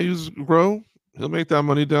franchise values grow, he'll make that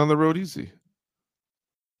money down the road easy.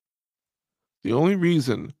 The only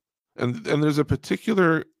reason, and there's a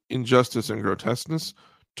particular injustice and grotesqueness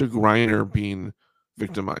to Griner being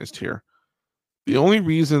victimized here. The only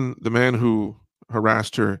reason the man who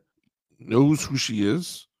harassed her knows who she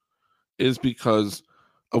is because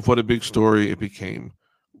of what a big story it became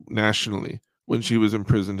nationally when she was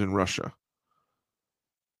imprisoned in Russia.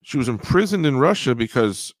 She was imprisoned in Russia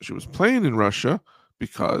because she was playing in Russia,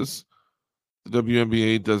 because the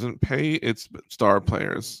WNBA doesn't pay its star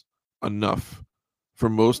players enough for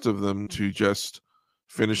most of them to just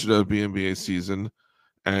finish the WNBA season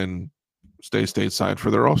and stay stateside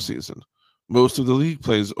for their off season. Most of the league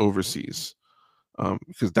plays overseas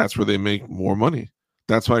because that's where they make more money.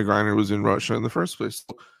 That's why Griner was in Russia in the first place.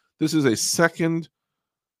 So this is a second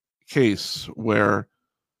case where,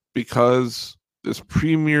 because this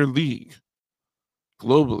premier league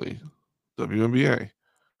globally, WNBA,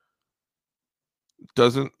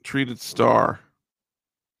 doesn't treat its star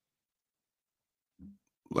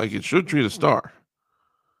like it should treat a star,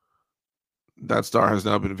 that star has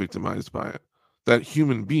now been victimized by it. That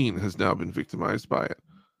human being has now been victimized by it.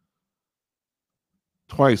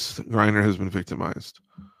 Twice, Griner has been victimized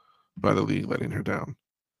by the league letting her down.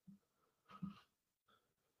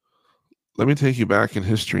 Let me take you back in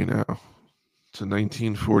history now to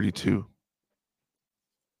 1942.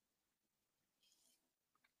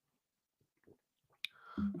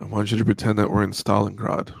 I want you to pretend that we're in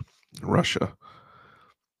Stalingrad, Russia,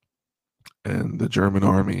 and the German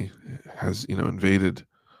army has, invaded,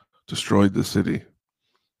 destroyed the city.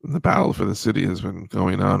 And the battle for the city has been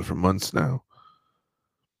going on for months now.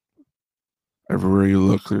 Everywhere you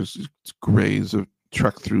look, there's grays of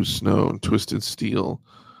trekked through snow and twisted steel.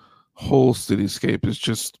 Whole cityscape is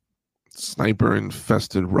just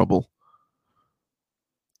sniper-infested rubble.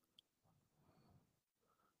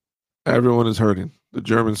 Everyone is hurting. The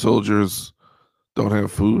German soldiers don't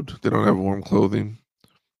have food. They don't have warm clothing.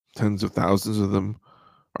 Tens of thousands of them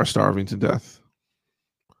are starving to death.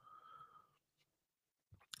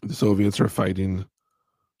 The Soviets are fighting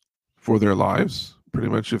for their lives. Pretty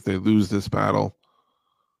much, if they lose this battle,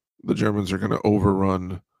 the Germans are going to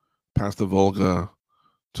overrun past the Volga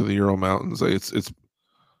to the Ural Mountains.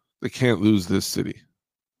 They can't lose this city.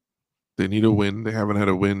 They need a win. They haven't had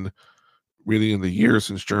a win really in the years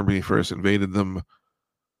since Germany first invaded them.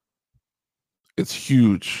 It's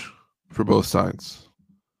huge for both sides.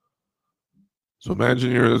 So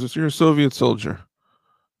imagine you're a Soviet soldier.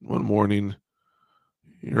 One morning,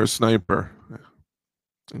 you're a sniper,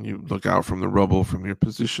 and you look out from the rubble from your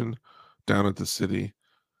position down at the city,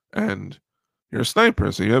 and you're a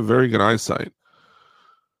sniper, so you have very good eyesight.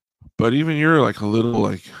 But even you're like a little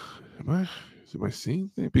like, am I seeing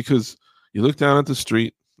things? Because you look down at the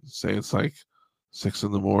street, say it's like 6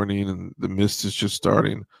 a.m, and the mist is just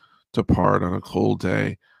starting to part on a cold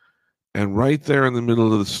day. And right there in the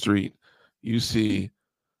middle of the street, you see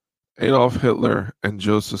Adolf Hitler and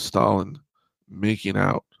Joseph Stalin making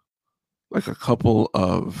out like a couple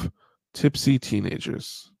of tipsy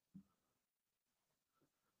teenagers.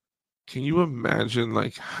 Can you imagine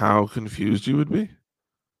like how confused you would be?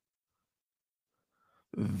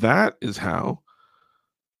 That is how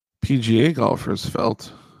PGA golfers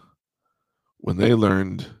felt when they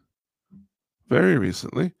learned very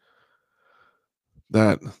recently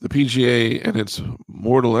that the PGA and its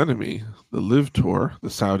mortal enemy, the Live Tour, the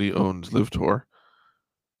Saudi-owned Live Tour,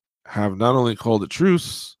 have not only called a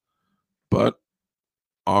truce, but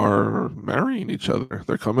are marrying each other.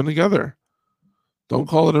 They're coming together. Don't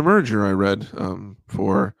call it a merger, I read,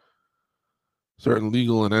 for certain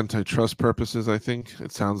legal and antitrust purposes, I think.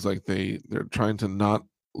 It sounds like they're trying to not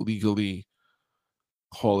legally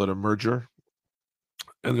call it a merger.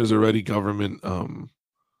 And there's already government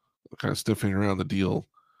kind of sniffing around the deal.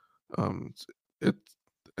 It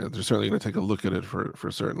and they're certainly going to take a look at it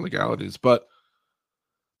for certain legalities. But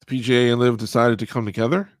the PGA and Live decided to come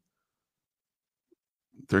together.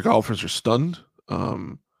 Their golfers are stunned.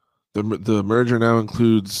 The merger now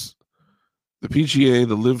includes the PGA,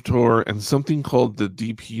 the Live Tour, and something called the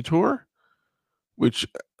DP Tour, which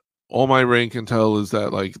all my brain can tell is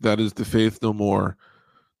that like that is the Faith No More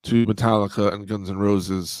to Metallica and Guns N'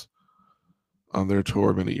 Roses on their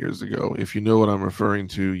tour many years ago. If you know what I'm referring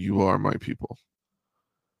to, you are my people.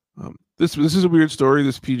 This is a weird story,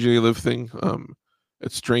 this PGA Live thing.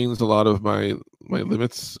 It strains a lot of my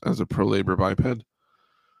limits as a pro labor biped.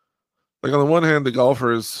 Like on the one hand, the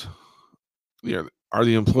golfers, are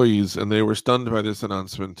the employees, and they were stunned by this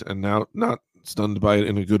announcement, and now not stunned by it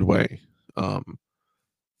in a good way. The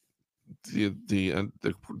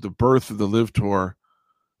birth of the Live Tour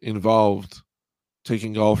involved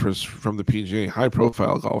taking golfers from the PGA, high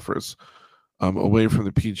profile golfers, away from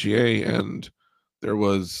the PGA, and there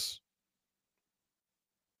was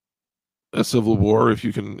a civil war, if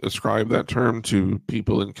you can ascribe that term to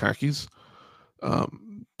people in khakis.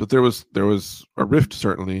 But there was a rift,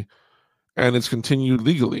 certainly, and it's continued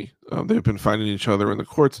legally. They've been fighting each other in the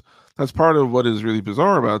courts. That's part of what is really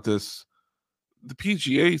bizarre about this. The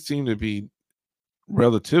PGA seem to be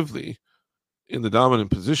relatively in the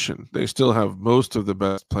dominant position. They still have most of the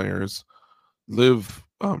best players. Live,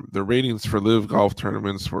 the ratings for Live golf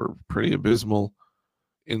tournaments were pretty abysmal.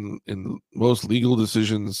 In most legal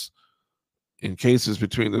decisions, in cases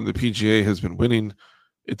between them, the PGA has been winning.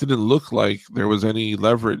 It didn't look like there was any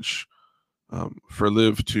leverage for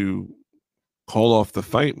Live to call off the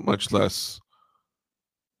fight, much less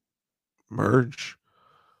merge.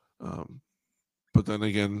 But then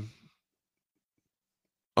again,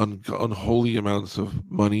 unholy amounts of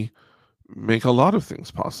money make a lot of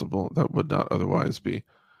things possible that would not otherwise be.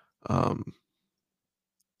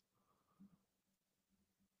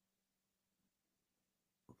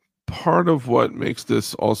 Part of what makes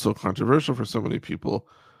this also controversial for so many people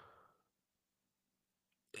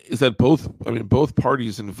is that both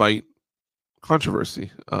parties invite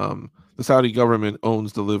controversy. The Saudi government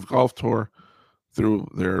owns the Live Golf Tour through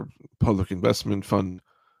their public investment fund.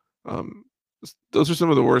 Those are some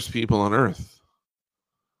of the worst people on earth.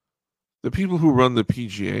 The people who run the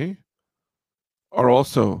PGA are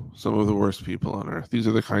also some of the worst people on earth. These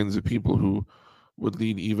are the kinds of people who would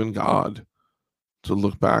lead even God to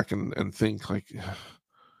look back and think like,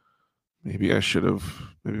 maybe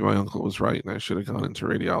my uncle was right and I should have gone into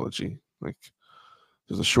radiology. Like,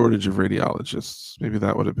 there's a shortage of radiologists. Maybe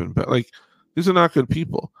that would have been better. Like, these are not good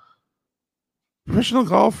people. Professional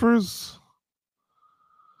golfers,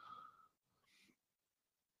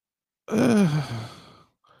 if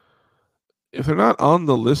they're not on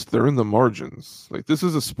the list, they're in the margins. Like, this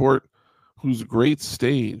is a sport whose great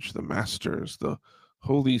stage, the Masters, the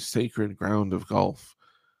holy sacred ground of golf,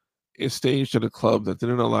 is staged at a club that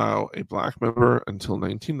didn't allow a black member until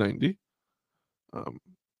 1990.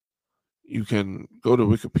 You can go to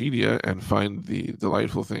Wikipedia and find the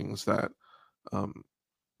delightful things that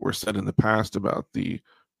were said in the past about the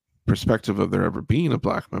perspective of there ever being a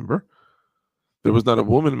black member. There was not a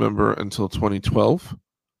woman member until 2012,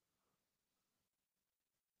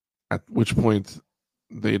 at which point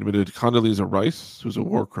they admitted Condoleezza Rice, who's a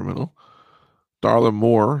war criminal, Darla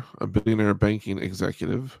Moore, a billionaire banking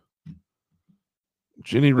executive,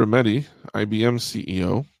 Ginny Rometty, IBM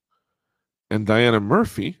CEO, and Diana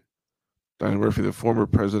Murphy, the former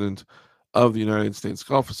president of the United States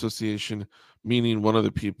Golf Association, meaning one of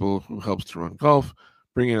the people who helps to run golf,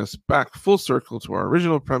 bringing us back full circle to our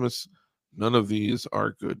original premise. None of these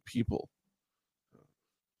are good people.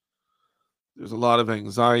 There's a lot of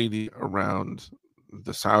anxiety around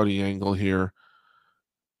the Saudi angle here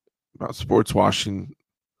about sports washing,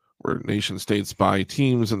 where nation states buy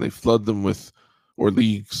teams and they flood them with, or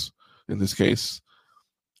leagues in this case,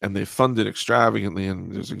 and they fund it extravagantly,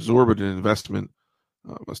 and there's exorbitant investment,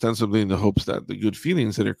 ostensibly in the hopes that the good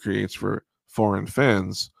feelings that it creates for foreign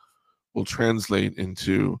fans will translate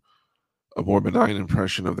into a more benign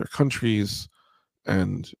impression of their countries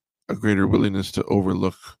and a greater willingness to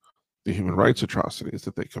overlook the human rights atrocities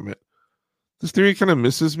that they commit. This theory kind of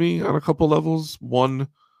misses me on a couple levels. One,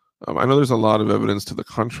 I know there's a lot of evidence to the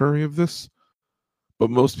contrary of this, but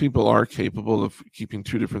most people are capable of keeping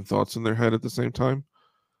two different thoughts in their head at the same time.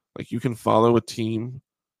 Like, you can follow a team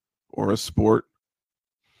or a sport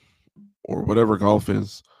or whatever golf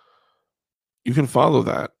is. You can follow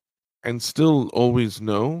that and still always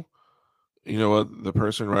know, you know what, the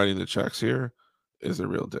person writing the checks here is a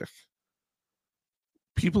real dick.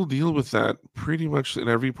 People deal with that pretty much in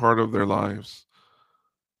every part of their lives.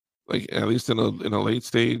 Like, at least in a late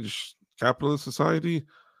stage capitalist society,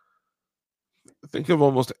 think of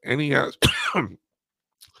almost any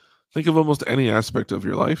think of almost any aspect of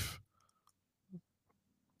your life.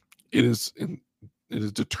 It is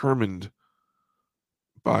determined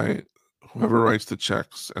by whoever writes the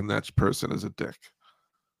checks, and that person is a dick.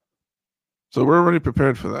 So we're already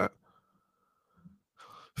prepared for that.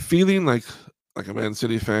 Feeling like a Man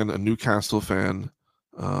City fan, a Newcastle fan,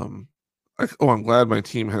 I'm glad my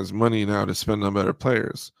team has money now to spend on better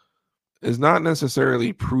players, is not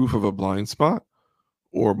necessarily proof of a blind spot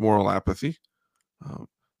or moral apathy.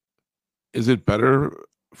 Is it better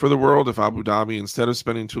for the world if Abu Dhabi, instead of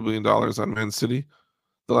spending $2 billion on Man City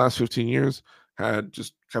the last 15 years, had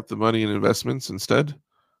just kept the money in investments instead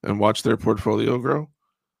and watched their portfolio grow?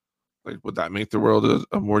 Like, would that make the world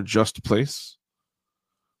a more just place?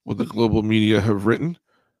 Would the global media have written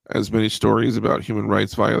as many stories about human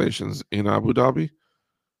rights violations in Abu Dhabi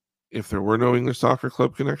if there were no English soccer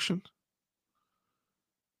club connection?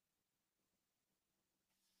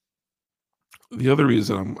 The other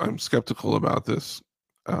reason I'm skeptical about this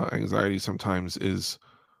anxiety sometimes is,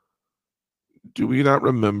 do we not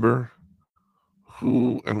remember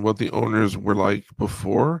who and what the owners were like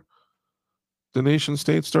before the nation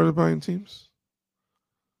state started buying teams?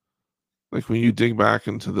 Like, when you dig back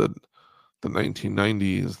into the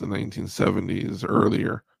 1990s, the 1970s,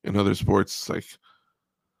 earlier in other sports, like,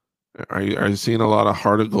 are you seeing a lot of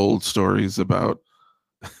heart of gold stories about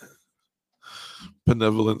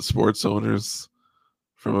benevolent sports owners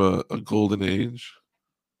from a golden age?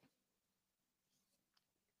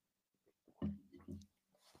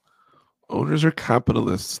 Owners are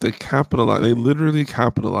capitalists. They literally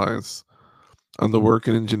capitalize on the work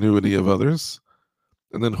and ingenuity of others,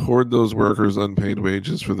 and then hoard those workers' unpaid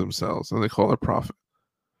wages for themselves, and they call it profit.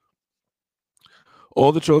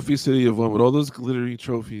 All the trophies City have won, with all those glittery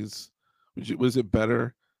trophies, was it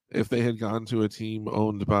better if they had gone to a team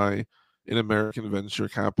owned by an American venture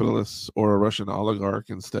capitalist or a Russian oligarch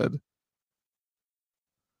instead?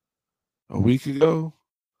 A week ago,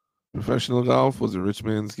 professional golf was a rich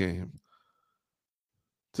man's game.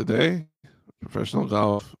 Today, professional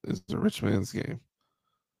golf is a rich man's game.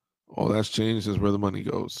 All that's changed is where the money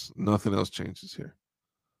goes. Nothing else changes here.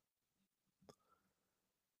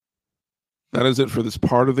 That is it for this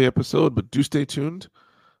part of the episode, but do stay tuned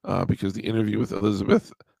because the interview with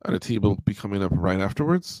Elizabeth Adetiba will be coming up right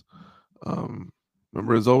afterwards.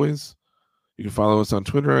 Remember, as always, you can follow us on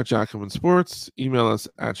Twitter at Jacobin Sports, email us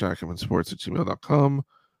at jacobinsports@gmail.com.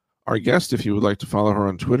 Our guest, if you would like to follow her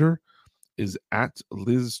on Twitter, is at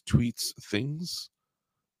Liz Tweets Things.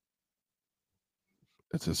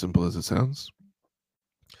 It's as simple as it sounds.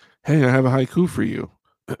 Hey, I have a haiku for you.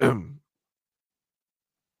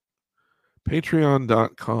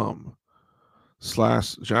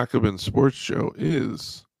 Patreon.com/Jacobin Sports Show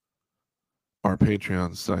is our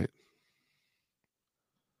Patreon site.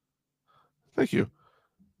 Thank you.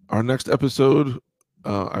 Our next episode,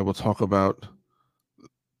 I will talk about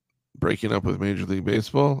breaking up with Major League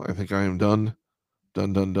Baseball. I think I am done,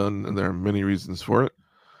 and there are many reasons for it.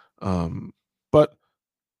 But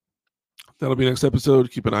That'll be next episode.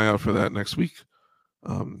 Keep an eye out for that next week.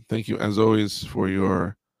 Thank you, as always, for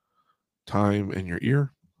your time and your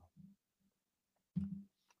ear.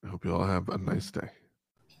 I hope you all have a nice day.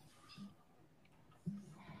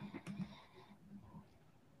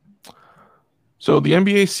 So the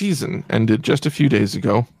NBA season ended just a few days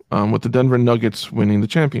ago with the Denver Nuggets winning the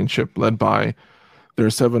championship, led by their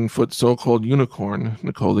 7-foot so-called unicorn,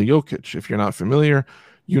 Nikola Jokic. If you're not familiar,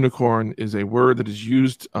 unicorn is a word that is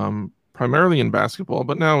used primarily in basketball,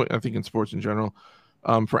 but now I think in sports in general,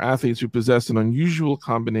 for athletes who possess an unusual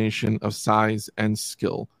combination of size and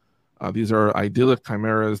skill. These are idyllic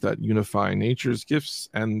chimeras that unify nature's gifts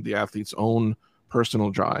and the athlete's own personal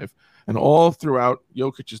drive. And all throughout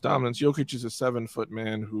Jokic's dominance, Jokic is a 7-foot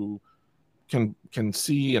man who can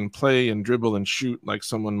see and play and dribble and shoot like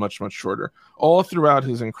someone much, much shorter. All throughout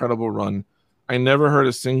his incredible run, I never heard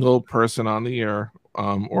a single person on the air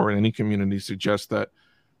or in any community suggest that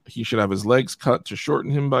he should have his legs cut to shorten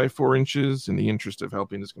him by 4 inches in the interest of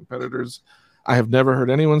helping his competitors. I have never heard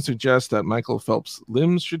anyone suggest that Michael Phelps'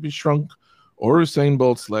 limbs should be shrunk or Usain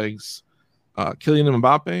Bolt's legs. Kylian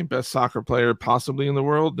Mbappe, best soccer player possibly in the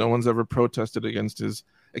world. No one's ever protested against his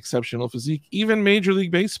exceptional physique. Even Major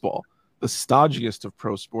League Baseball, the stodgiest of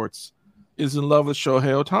pro sports, is in love with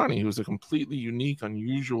Shohei Ohtani, who's a completely unique,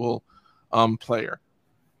 unusual player.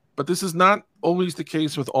 But this is not always the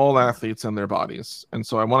case with all athletes and their bodies. And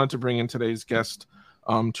so I wanted to bring in today's guest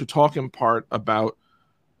to talk in part about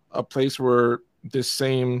a place where this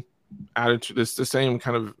same attitude, the same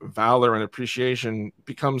kind of valor and appreciation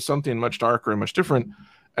becomes something much darker and much different,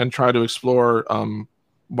 and try to explore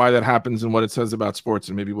why that happens and what it says about sports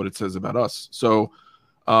and maybe what it says about us. So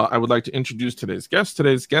I would like to introduce today's guest.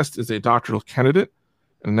 Today's guest is a doctoral candidate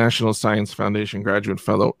and National Science Foundation graduate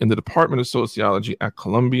fellow in the Department of Sociology at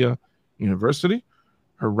Columbia University.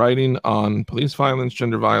 Her writing on police violence,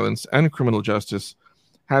 gender violence, and criminal justice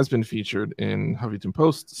has been featured in Huffington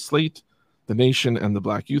Post, Slate, The Nation, and the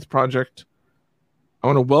Black Youth Project. I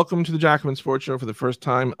want to welcome to the Jacobin Sports Show for the first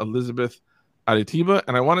time, Elizabeth Adetiba.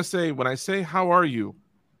 And I want to say, when I say, how are you?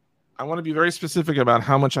 I want to be very specific about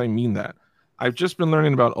how much I mean that. I've just been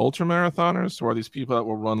learning about ultramarathoners, who are these people that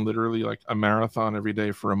will run literally like a marathon every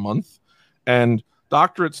day for a month. And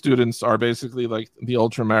doctorate students are basically like the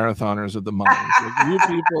ultramarathoners of the mind. Like you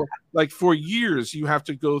people, like for years, you have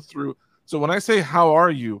to go through. So when I say, how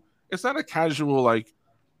are you? It's not a casual, like,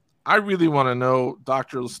 I really want to know,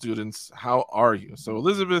 doctoral students, how are you? So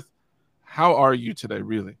Elizabeth, how are you today,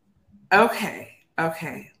 really? Okay.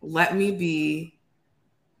 Let me be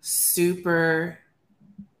super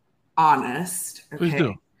honest. Okay. Please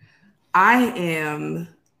do. I am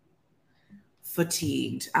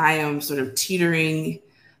fatigued. I am sort of teetering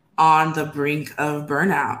on the brink of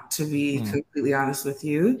burnout, to be completely honest with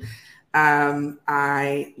you.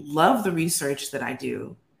 I love the research that I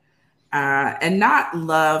do, and not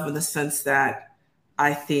love in the sense that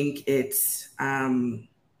I think it's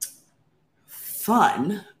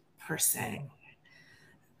fun per se.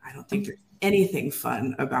 I don't think there's anything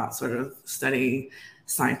fun about sort of studying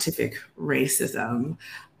scientific racism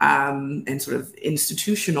and sort of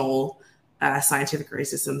institutional scientific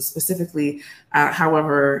racism specifically.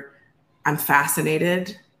 However, I'm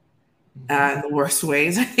fascinated in the worst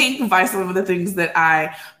ways, I think, by some of the things that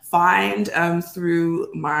I find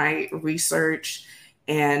through my research.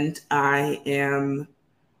 And I am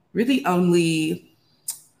really only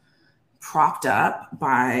propped up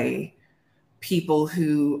by people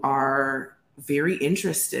who are very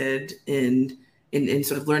interested in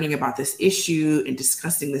sort of learning about this issue and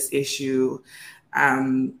discussing this issue.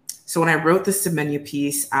 So when I wrote the Semenya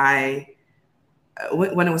piece,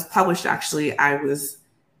 when it was published, actually, I was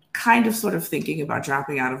kind of sort of thinking about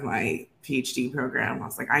dropping out of my PhD program. I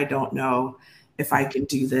was like, I don't know if I can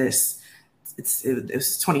do this. It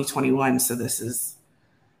was 2021. So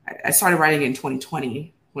I started writing in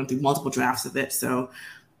 2020, went through multiple drafts of it. So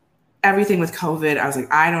everything with COVID, I was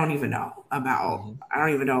like, I don't even know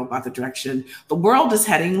about the direction the world is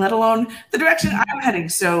heading, let alone the direction I'm heading.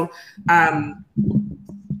 So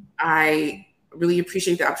I really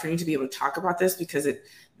appreciate the opportunity to be able to talk about this, because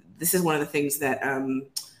this is one of the things that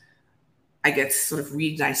I get sort of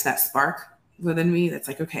reignites that spark within me. That's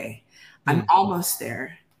like, okay, I'm almost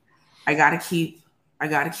there. I gotta keep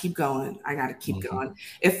going. I gotta keep going.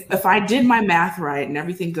 If I did my math right and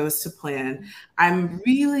everything goes to plan, I'm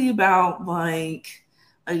really about like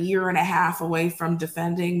a year and a half away from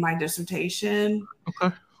defending my dissertation.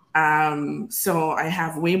 Okay. So I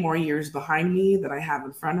have way more years behind me than I have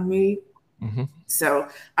in front of me. So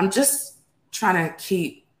I'm just trying to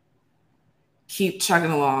keep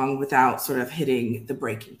chugging along without sort of hitting the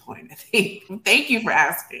breaking point, I think. Thank you for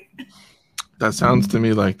asking. That sounds to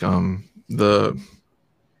me like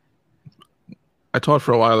I taught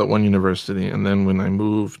for a while at one university, and then when I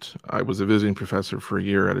moved, I was a visiting professor for a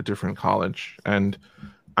year at a different college, and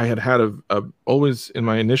I had always in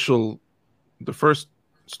my the first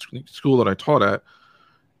school that I taught at,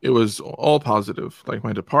 it was all positive. Like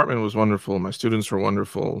my department was wonderful, my students were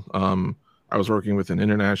wonderful. I was working with an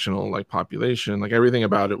international population, like everything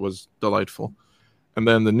about it was delightful. And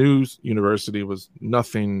then the new university was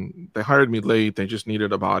nothing. They hired me late. They just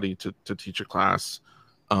needed a body to teach a class,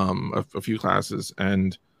 a few classes,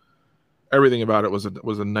 and everything about it was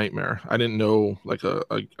a nightmare. I didn't know like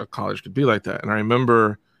a college could be like that. And I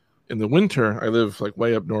remember in the winter, I live like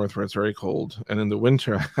way up north where it's very cold, and in the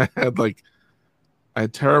winter I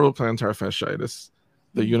had terrible plantar fasciitis.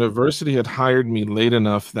 The university had hired me late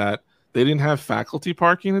enough that they didn't have faculty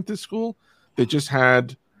parking at this school. They just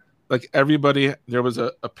had like everybody. There was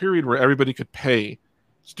a period where everybody could pay,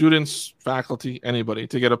 students, faculty, anybody,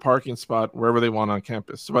 to get a parking spot wherever they want on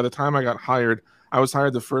campus. So by the time I got hired, I was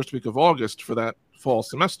hired the first week of August for that fall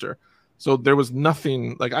semester. So there was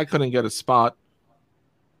nothing, like I couldn't get a spot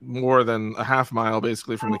more than a half mile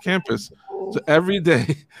basically from the campus. So every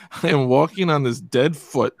day I am walking on this dead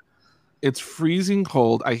foot. It's freezing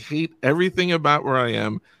cold. I hate everything about where I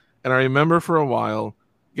am. And I remember for a while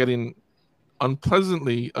getting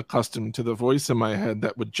unpleasantly accustomed to the voice in my head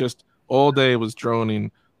that would just all day was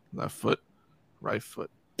droning, left foot, right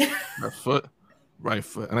foot, left foot, right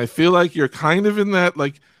foot. And I feel like you're kind of in that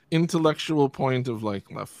like intellectual point of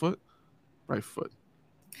like left foot, right foot.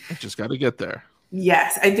 I just got to get there.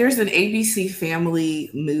 Yes, there's an ABC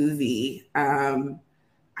Family movie. I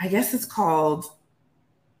guess it's called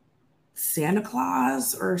Santa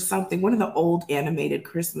Claus or something. One of the old animated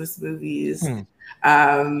Christmas movies.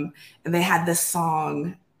 And they had this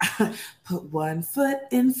song, put one foot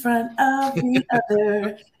in front of the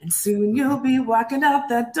other, and soon you'll be walking out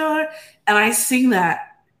that door. And I sing that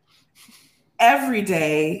every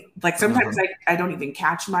day. Like sometimes I don't even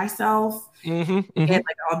catch myself. And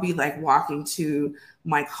like I'll be like walking to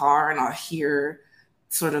my car and I'll hear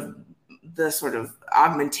sort of the sort of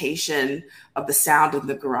augmentation of the sound in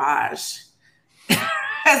the garage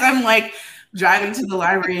as I'm like driving to the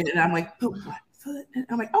library and I'm like, put one foot. And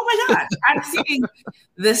I'm like, oh my God, I'm singing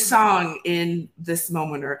this song in this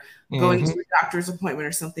moment or going to a doctor's appointment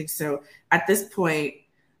or something. So at this point,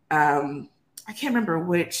 I can't remember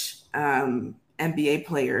which NBA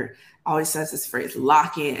player always says this phrase,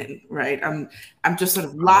 lock in, right? I'm just sort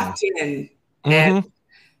of locked in. And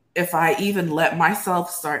if I even let myself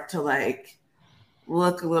start to like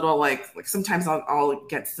look a little like sometimes I'll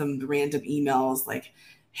get some random emails like,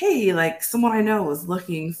 hey, like someone I know is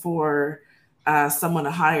looking for someone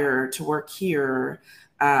to hire to work here,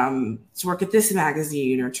 to work at this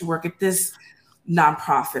magazine or to work at this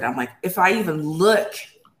nonprofit. I'm like, if I even look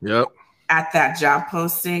at that job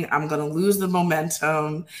posting, I'm going to lose the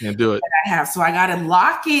momentum Can't do it. that I have. So I got to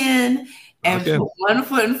lock in and put one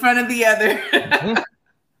foot in front of the other.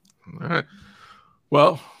 All right.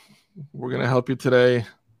 Well, we're going to help you today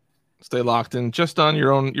stay locked in just on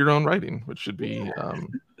your own writing, which should be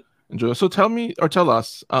enjoyable. So tell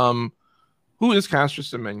us, who is Caster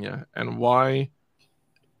Semenya and why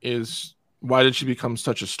did she become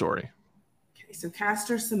such a story? Okay, so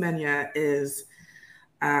Caster Semenya is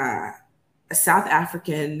a South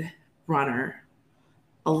African runner,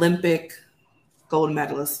 Olympic gold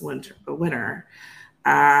medalist winner,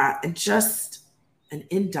 and just an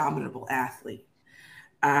indomitable athlete.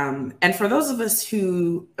 And for those of us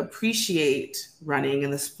who appreciate running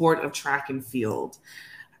and the sport of track and field,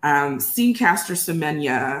 seeing Caster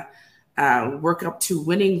Semenya work up to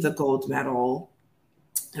winning the gold medal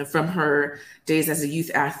from her days as a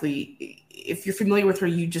youth athlete, if you're familiar with her,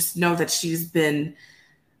 you just know that she's been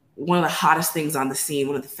one of the hottest things on the scene,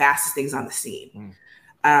 one of the fastest things on the scene.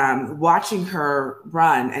 Watching her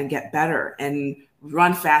run and get better and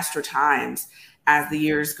run faster times as the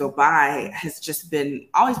years go by has just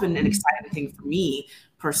always been an exciting thing for me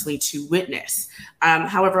personally to witness.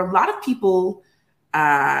 However, a lot of people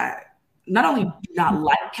not only do not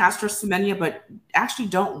like Caster Semenya, but actually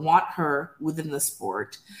don't want her within the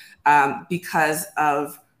sport because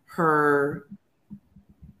of her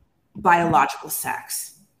biological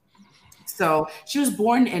sex. So she was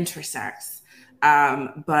born intersex,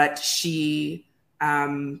 but she,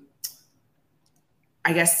 I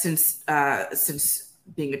guess since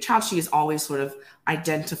being a child, she has always sort of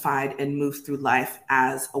identified and moved through life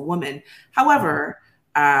as a woman. However,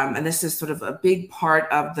 and this is sort of a big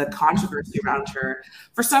part of the controversy around her.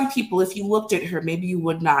 For some people, if you looked at her, maybe you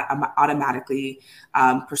would not automatically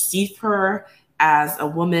perceive her as a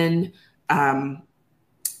woman.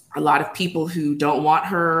 a lot of people who don't want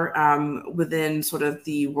her within sort of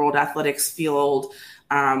the world athletics field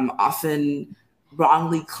often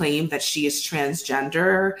wrongly claim that she is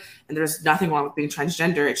transgender, and there's nothing wrong with being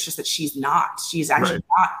transgender. It's just that she's not. She's actually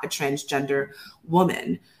not a transgender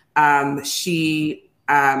woman. She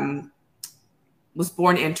was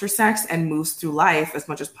born intersex and moves through life as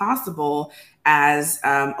much as possible as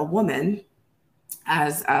a woman,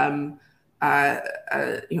 as a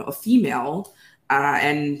female,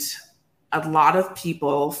 and a lot of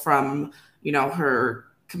people from her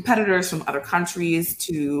competitors from other countries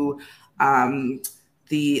to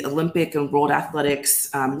the Olympic and World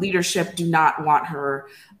Athletics leadership do not want her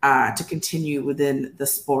to continue within the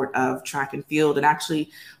sport of track and field, and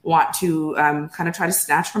actually want to kind of try to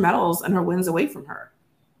snatch her medals and her wins away from her.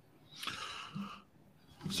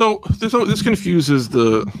 So this confuses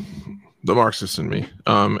the Marxist in me,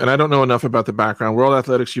 and I don't know enough about the background. World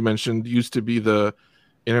Athletics, you mentioned, used to be the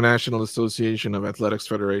International Association of Athletics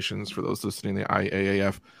Federations, for those listening, the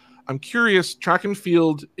IAAF. I'm curious, track and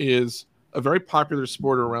field is a very popular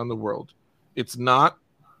sport around the world. It's not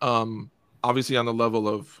obviously on the level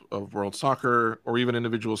of world soccer or even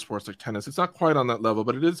individual sports like tennis. It's not quite on that level,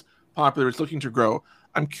 but it is popular. It's looking to grow.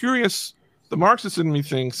 I'm curious, the Marxist in me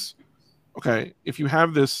thinks, okay, if you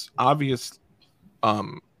have this obvious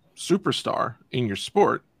superstar in your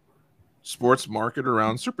sport, sports market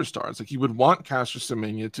around superstars. Like, you would want Caster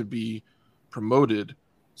Semenya to be promoted,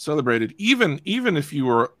 celebrated, even if you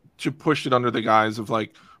were to push it under the guise of,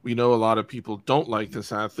 like, we know a lot of people don't like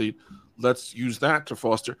this athlete, let's use that to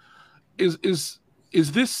foster. Is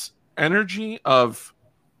this energy of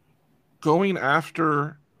going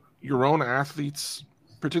after your own athletes,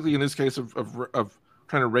 particularly in this case of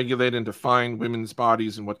trying to regulate and define women's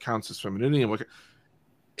bodies and what counts as femininity, and what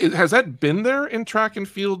has that been there in track and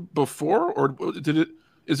field before, or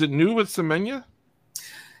is it new with Semenya?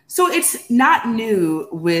 So it's not new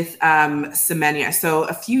with Semenya. So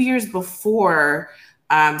a few years before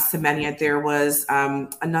Semenya, there was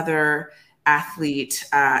another athlete,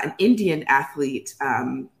 an Indian athlete,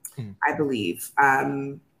 I believe,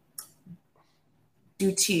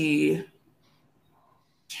 Duty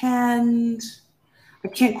Chand. I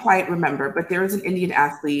can't quite remember, but there was an Indian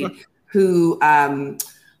athlete who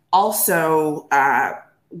also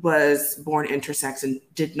was born intersex and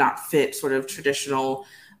did not fit sort of traditional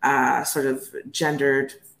sort of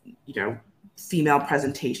gendered, female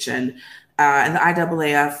presentation. And the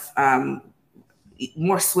IAAF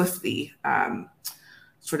more swiftly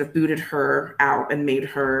sort of booted her out and made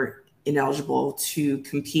her ineligible to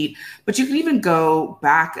compete. But you can even go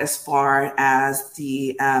back as far as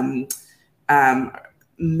the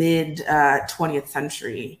mid 20th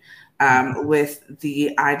century with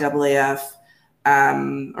the IAAF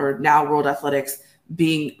or now World Athletics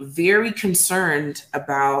being very concerned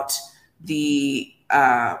about the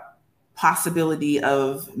possibility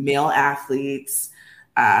of male athletes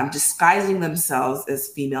disguising themselves as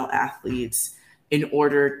female athletes in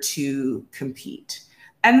order to compete.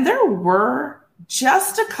 And there were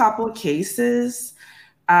just a couple of cases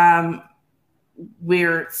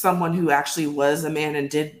where someone who actually was a man and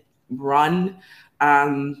did run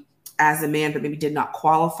as a man, but maybe did not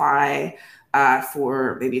qualify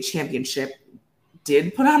for maybe a championship,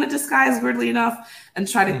 did put on a disguise, weirdly enough, and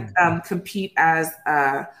try to compete as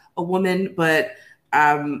a woman. But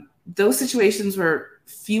those situations were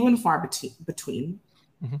few and far between.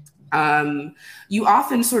 Mm-hmm. You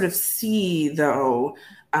often sort of see, though,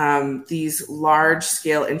 these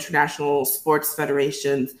large-scale international sports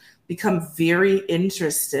federations become very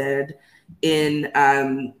interested in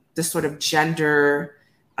the sort of gender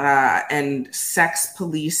and sex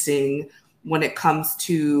policing when it comes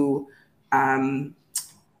to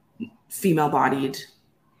female-bodied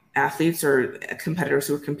athletes or competitors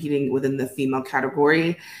who are competing within the female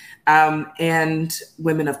category, and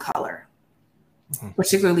women of color,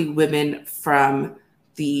 particularly women from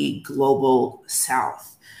the global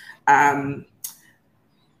South. And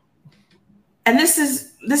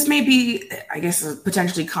this may be, I guess, a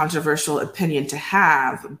potentially controversial opinion to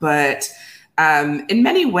have, but in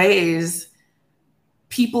many ways,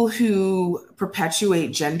 people who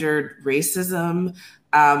perpetuate gendered racism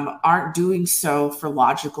aren't doing so for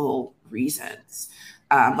logical reasons.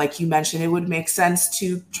 Like you mentioned, it would make sense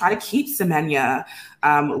to try to keep Semenya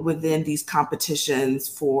within these competitions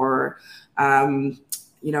for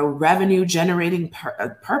revenue generating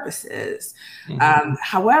purposes. Mm-hmm.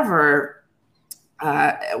 However,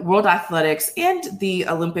 World Athletics and the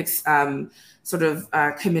Olympics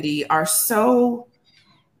committee are so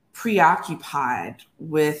preoccupied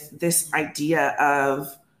with this idea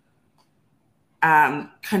of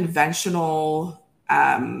conventional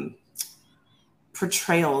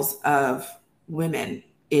portrayals of women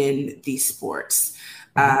in these sports.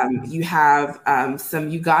 Mm-hmm. You have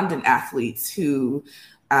some Ugandan athletes who,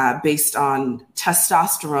 based on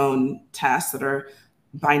testosterone tests that are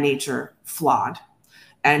by nature flawed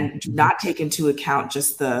and do not take into account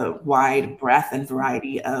just the wide breadth and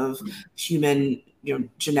variety of human,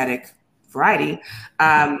 genetic variety.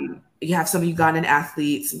 You have some Ugandan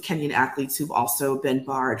athletes and Kenyan athletes who've also been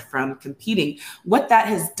barred from competing. What that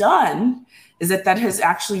has done is that has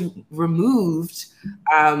actually removed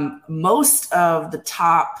most of the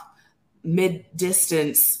top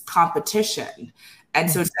mid-distance competition. And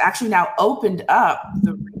so it's actually now opened up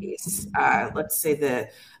the race, let's say the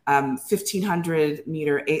 1,500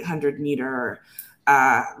 meter, 800 meter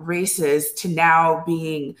races, to now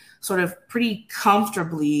being sort of pretty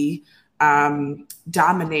comfortably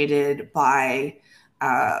dominated by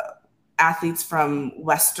athletes from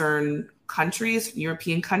Western countries,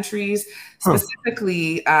 European countries,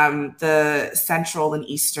 specifically the Central and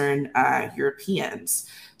Eastern Europeans.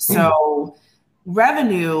 So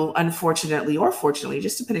revenue, unfortunately or fortunately,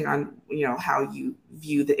 just depending on how you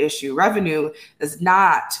view the issue, revenue is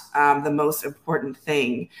not the most important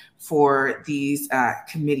thing for these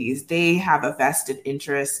committees. They have a vested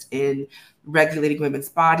interest in regulating women's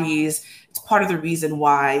bodies. It's part of the reason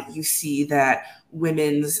why you see that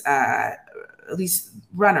women's, at least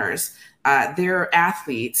runners, their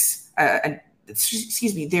athletes,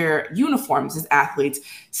 their uniforms as athletes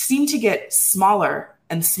seem to get smaller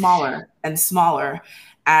and smaller and smaller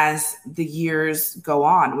as the years go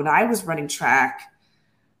on. When I was running track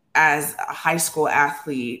as a high school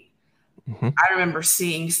athlete, I remember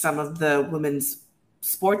seeing some of the women's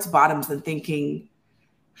sports bottoms and thinking,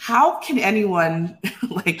 how can anyone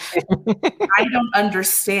I don't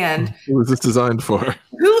understand. Who was this designed for?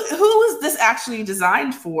 Who is this actually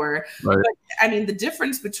designed for? Right. But, I mean, the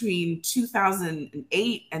difference between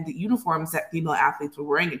 2008 and the uniforms that female athletes were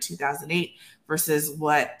wearing in 2008 versus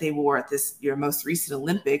what they wore at this most recent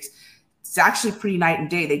Olympics, it's actually pretty night and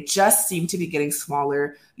day. They just seem to be getting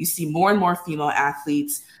smaller. You see more and more female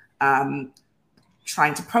athletes trying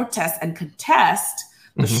to protest and contest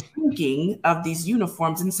the shrinking of these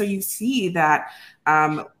uniforms. And so you see that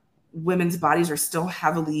women's bodies are still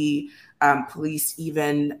heavily policed,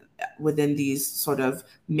 even within these sort of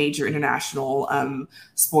major international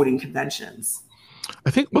sporting conventions.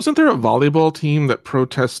 I think, wasn't there a volleyball team that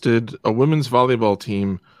protested, a women's volleyball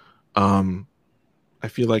team? I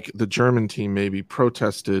feel like the German team maybe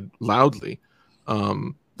protested loudly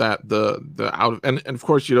that the out of, and of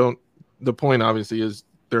course the point obviously is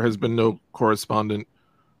there has been no correspondent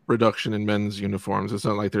reduction in men's uniforms. It's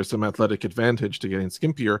not like there's some athletic advantage to getting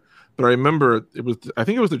skimpier, but I remember I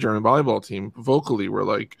think it was the German volleyball team vocally were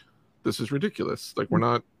like, this is ridiculous. Like, we're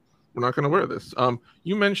not going to wear this.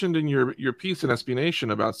 You mentioned in your piece in SB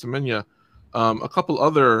Nation about Semenya, a couple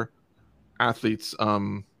other athletes.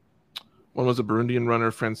 One was a Burundian runner,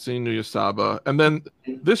 Francine Nuyasaba. And then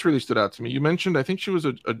this really stood out to me. You mentioned, I think she was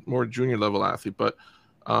a more junior level athlete, but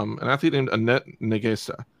an athlete named Annette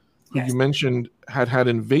Negesa, who you mentioned had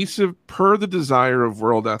invasive, per the desire of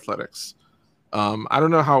World Athletics. I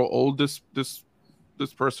don't know how old this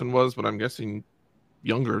person was, but I'm guessing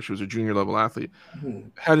younger. She was a junior level athlete.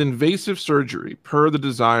 Had invasive surgery per the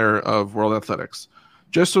desire of World Athletics,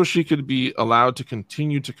 just so she could be allowed to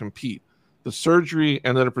continue to compete. The surgery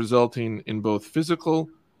ended up resulting in both physical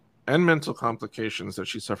and mental complications that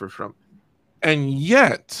she suffered from. And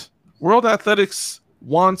yet, World Athletics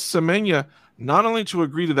wants Semenya not only to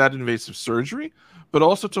agree to that invasive surgery, but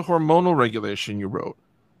also to hormonal regulation, you wrote.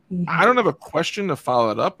 I don't have a question to follow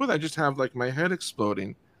it up with. I just have my head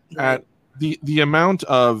exploding at the amount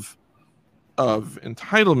of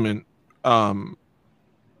entitlement,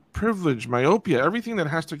 privilege, myopia, everything that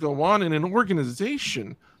has to go on in an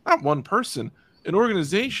organization, not one person, an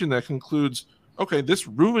organization that concludes, okay, this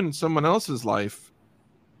ruined someone else's life,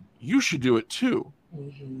 you should do it too.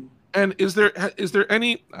 And is there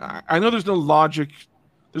any, I know there's no logic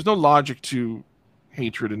to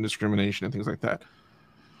hatred and discrimination and things like that.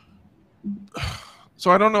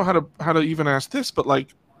 So I don't know how to even ask this, but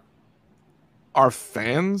are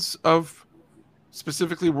fans of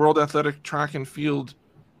specifically World Athletic Track and Field,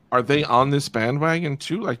 are they on this bandwagon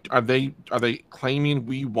too? Are they claiming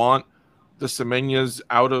we want the Semenyas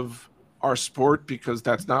out of our sport because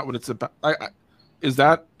that's not what it's about? Is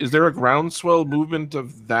there a groundswell movement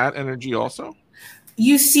of that energy also?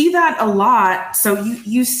 You see that a lot. So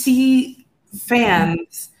you see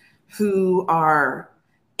fans who are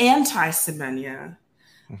anti-Semenya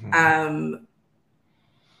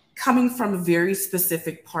coming from very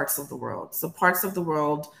specific parts of the world. So parts of the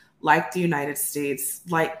world like the United States,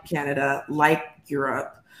 like Canada, like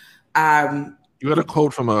Europe. You had a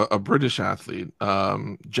quote from a British athlete,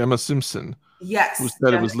 Gemma Simpson, who Yes.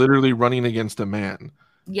 said it was literally running against a man.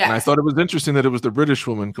 And I Yes. thought it was interesting that it was the British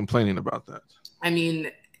woman complaining about that. I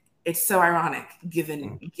mean, it's so ironic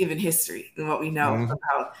given history and what we know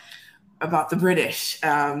about the British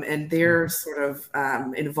and their sort of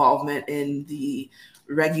involvement in the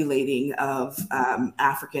regulating of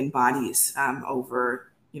African bodies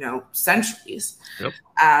over centuries. Yep.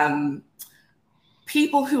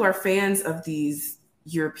 People who are fans of these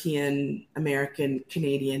European, American,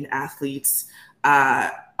 Canadian athletes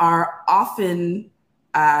are often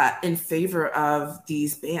in favor of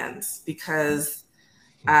these bans because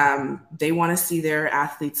they want to see their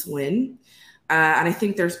athletes win. And I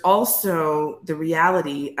think there's also the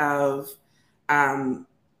reality of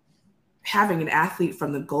having an athlete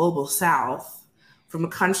from the global South, from a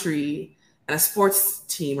country and a sports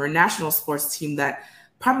team or a national sports team that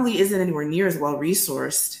probably isn't anywhere near as well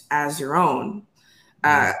resourced as your own,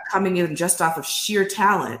 coming in just off of sheer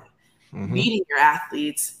talent, beating your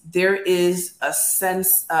athletes. There is a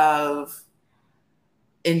sense of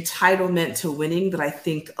entitlement to winning that I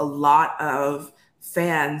think a lot of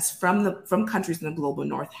fans from countries in the global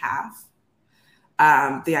North have.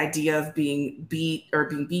 The idea of being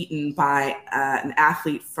beaten by an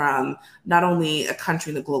athlete from not only a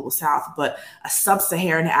country in the global South, but a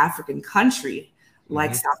sub-Saharan African country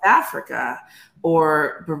like South Africa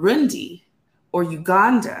or Burundi or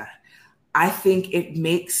Uganda, I think it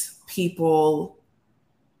makes people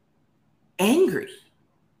angry.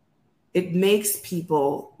 It makes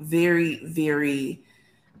people very, very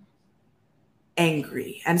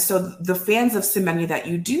angry. And so the fans of Semenya that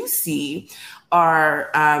you do see are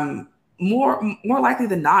more likely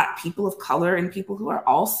than not people of color and people who are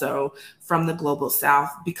also from the global South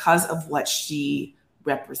because of what she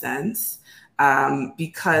represents,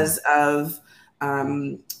 because of,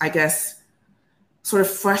 I guess, sort of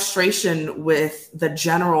frustration with the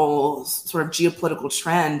general sort of geopolitical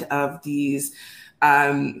trend of these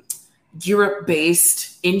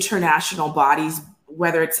Europe-based international bodies,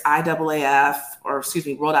 whether it's IAAF or,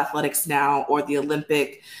 World Athletics now, or the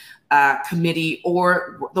Olympic Committee,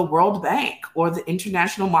 or the World Bank, or the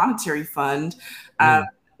International Monetary Fund,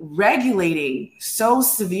 regulating so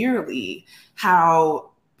severely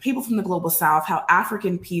how people from the global South, how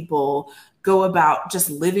African people go about just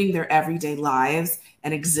living their everyday lives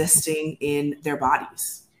and existing in their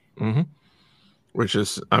bodies. Which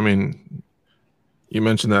is, I mean, you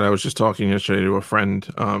mentioned that. I was just talking yesterday to a friend.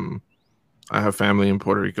 I have family in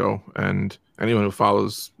Puerto Rico, and anyone who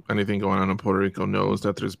follows anything going on in Puerto Rico knows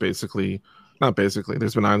that there's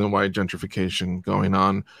there's been island-wide gentrification going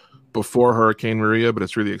on before Hurricane Maria, but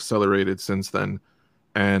it's really accelerated since then.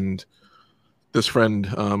 And this friend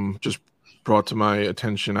just brought to my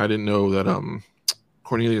attention, I didn't know that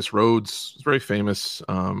Cornelius Rhodes is very famous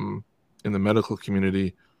in the medical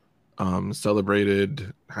community,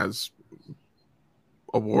 celebrated, has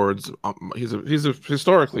awards. He's a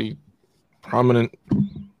historically prominent,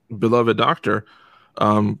 beloved doctor.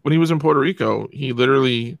 When he was in Puerto Rico, he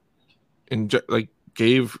literally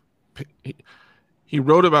he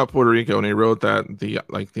wrote about Puerto Rico, and he wrote that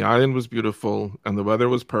the island was beautiful and the weather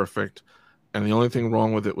was perfect, and the only thing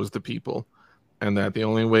wrong with it was the people, and that the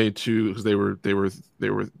only way to, because they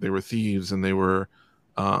were thieves and they were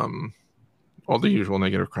all the usual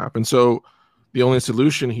negative crap, and so the only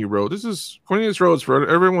solution, he wrote, this is Cornelius Rhodes, for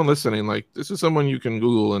everyone listening, like, this is someone you can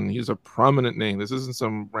Google, and he's a prominent name. This isn't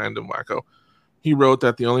some random wacko. He wrote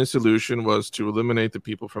that the only solution was to eliminate the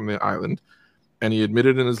people from the island, and he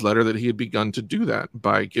admitted in his letter that he had begun to do that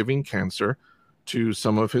by giving cancer to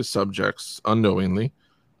some of his subjects unknowingly.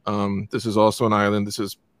 This is also an island. This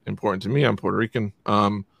is important to me. I'm Puerto Rican.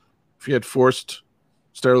 He had forced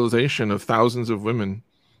sterilization of thousands of women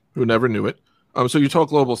who never knew it. So you talk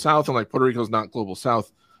global South, and like Puerto Rico is not global South,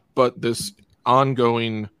 but this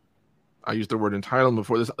ongoing, I used the word entitlement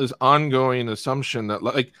before, this ongoing assumption that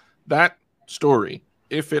like that story,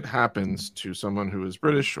 if it happens to someone who is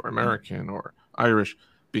British or American or Irish,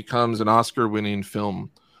 becomes an Oscar-winning film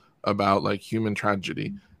about like human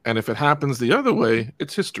tragedy. And if it happens the other way,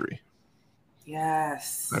 it's history.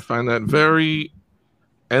 Yes. I find that very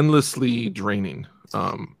endlessly draining.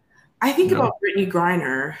 I think about Brittany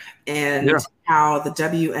Griner and how the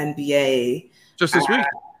WNBA just this week,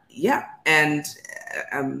 and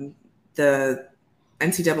the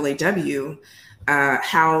NCAAW,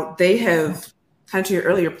 how they have, kind of to your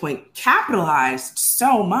earlier point, capitalized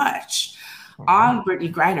so much on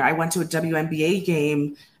Brittany Griner. I went to a WNBA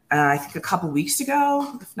game I think a couple weeks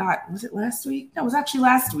ago. If not, was it last week? No, it was actually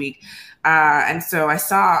last week. And so I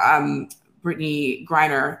saw Brittany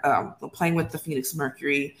Griner playing with the Phoenix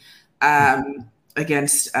Mercury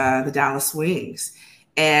against the Dallas Wings.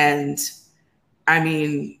 And I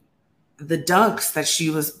mean, the dunks that she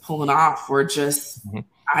was pulling off were just,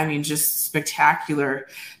 I mean, just spectacular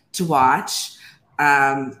to watch.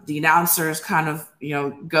 The announcers kind of,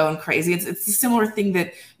 going crazy. It's a similar thing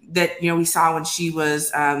that we saw when she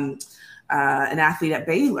was an athlete at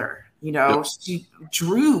Baylor. Yep. She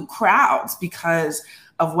drew crowds because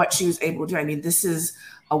of what she was able to do. I mean, this is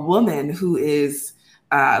a woman who is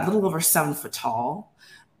a little over 7 foot tall.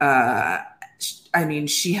 I mean,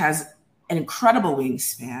 she has an incredible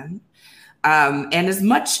wingspan. And as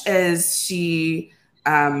much as she,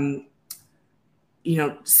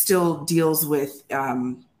 still deals with,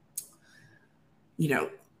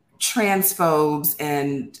 transphobes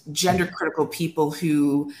and gender critical people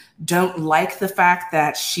who don't like the fact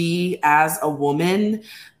that she, as a woman,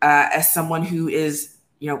 as someone who is,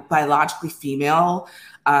 biologically female,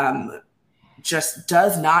 just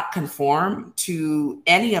does not conform to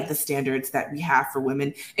any of the standards that we have for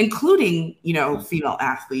women, including, female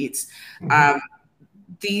athletes.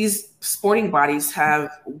 These sporting bodies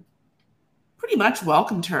have pretty much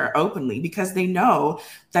welcomed her openly because they know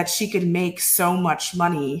that she could make so much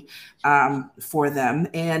money for them.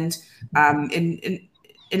 And in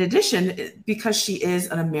addition, because she is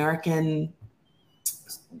an American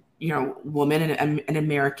woman and an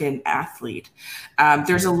American athlete,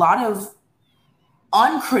 there's a lot of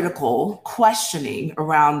uncritical questioning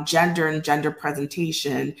around gender and gender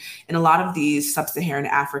presentation in a lot of these sub-Saharan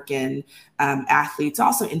African athletes,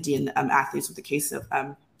 also Indian athletes, with the case of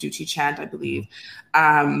Dutee Chand, I believe.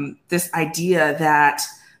 This idea that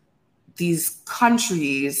these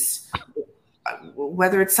countries,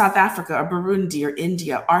 whether it's South Africa or Burundi or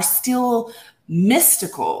India, are still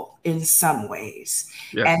mystical in some ways,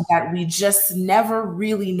 yes, and that we just never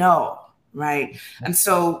really know. Right. And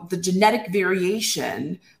so the genetic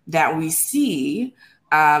variation that we see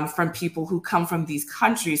from people who come from these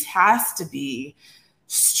countries has to be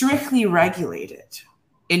strictly regulated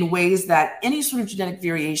in ways that any sort of genetic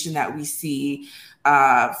variation that we see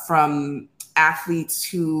from athletes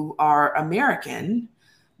who are American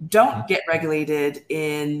don't get regulated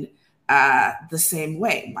in the same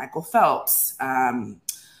way. Michael Phelps,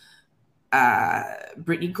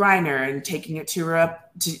 Brittany Griner, and taking it to Europe,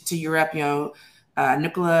 Nikola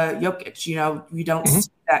Jokic, we don't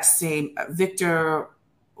see that same Victor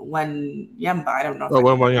Wembanyama. I don't know.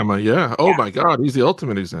 Wembanyama, yeah. Oh my God, he's the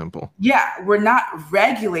ultimate example. Yeah, we're not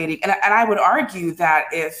regulating. And I would argue that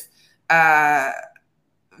if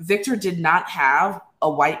Victor did not have a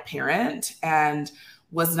white parent and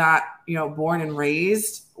was not, born and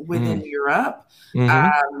raised within Europe,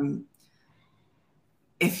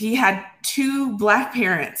 if he had 2 Black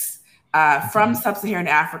parents from sub-Saharan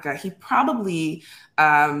Africa, he probably,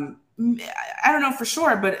 I don't know for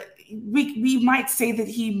sure, but we might say that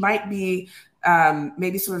he might be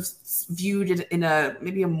maybe sort of viewed in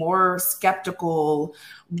a more skeptical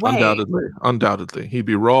way. Undoubtedly. He'd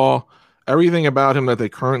be raw. Everything about him that they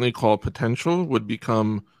currently call potential would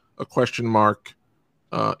become a question mark,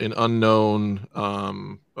 an unknown.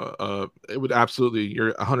 It would absolutely,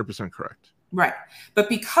 you're 100% correct. Right. But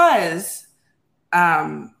because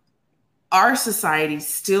our society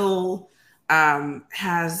still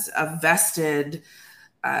has a vested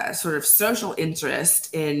sort of social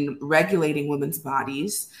interest in regulating women's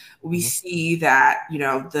bodies, we see that,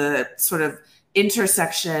 the sort of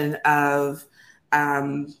intersection of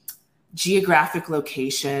geographic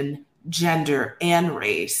location, gender, and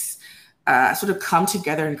race sort of come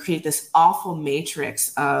together and create this awful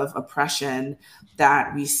matrix of oppression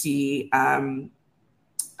that we see Niyonsamba,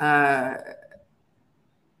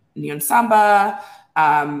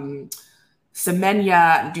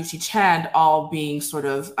 Semenya, and Dutee Chand all being sort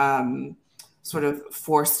of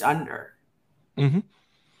forced under. And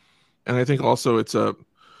I think also it's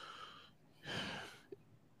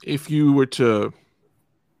if you were to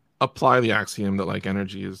apply the axiom that like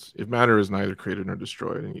energy is, if matter is neither created nor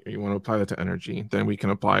destroyed, and you want to apply that to energy, then we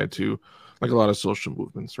can apply it to like a lot of social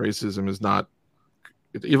movements. Racism is not,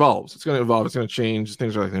 it evolves. It's going to evolve. It's going to change.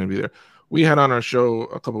 Things are going to be there. We had on our show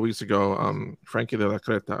a couple of weeks ago, Frankie de la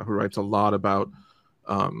Creta, who writes a lot about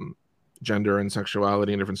gender and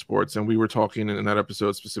sexuality in different sports. And we were talking in that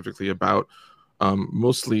episode specifically about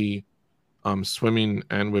mostly swimming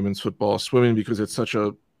and women's football. Swimming because it's such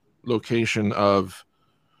a location of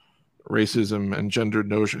racism and gender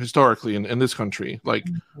notion historically in this country, like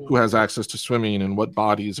who has access to swimming and what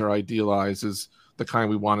bodies are idealized is the kind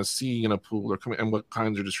we want to see in a pool, and what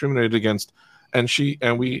kinds are discriminated against. And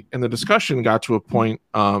we in the discussion got to a point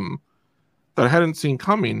that I hadn't seen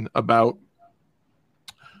coming about.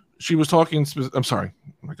 She was talking. I'm sorry.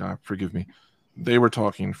 Oh my God, forgive me. They were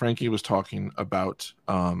talking. Frankie was talking about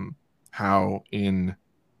how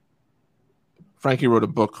Frankie wrote a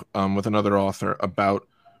book with another author about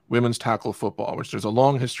women's tackle football, which there's a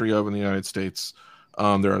long history of in the United States.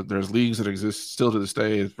 There's leagues that exist still to this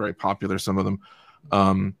day. It's very popular, some of them.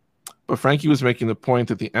 But Frankie was making the point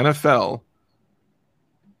that the NFL,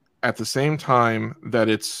 at the same time that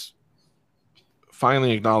it's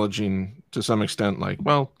finally acknowledging to some extent, like,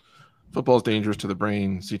 well, football is dangerous to the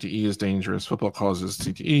brain, CTE is dangerous, football causes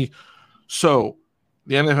CTE. So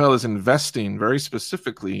the NFL is investing very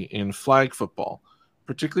specifically in flag football,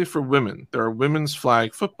 particularly for women. There are women's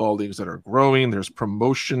flag football leagues that are growing. There's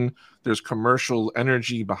promotion. There's commercial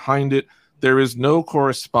energy behind it. There is no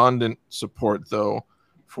correspondent support, though,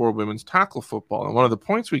 for women's tackle football. And one of the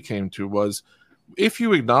points we came to was, if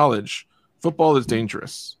you acknowledge football is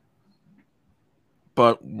dangerous,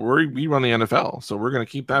 but we run the NFL, so we're going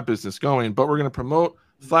to keep that business going, but we're going to promote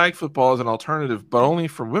flag football as an alternative, but only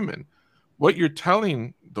for women. What you're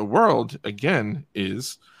telling the world, again,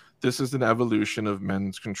 is this is an evolution of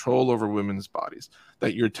men's control over women's bodies,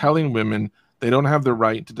 that you're telling women they don't have the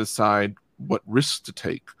right to decide what risks to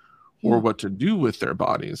take or what to do with their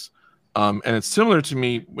bodies. And it's similar to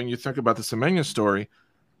me when you think about the Semenya story,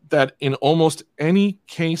 that in almost any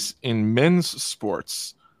case in men's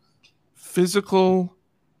sports, physical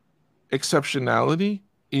exceptionality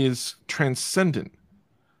is transcendent.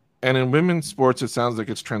 And in women's sports, it sounds like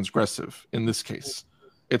it's transgressive in this case.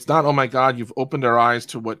 It's not, oh my God, you've opened our eyes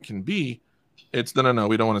to what can be. It's no,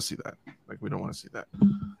 we don't want to see that. Like, we don't want to see that.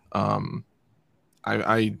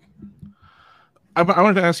 I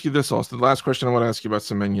wanted to ask you this also. The last question I want to ask you about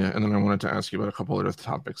Semenya, and then I wanted to ask you about a couple other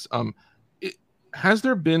topics. Has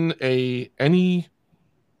there been any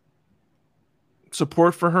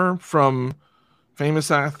support for her from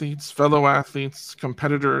famous athletes, fellow athletes,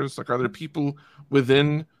 competitors? Like, are there people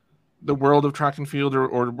within the world of track and field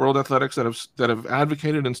or world athletics that have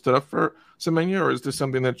advocated and stood up for Semenya, or is this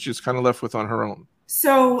something that she's kind of left with on her own?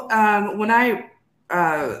 So when I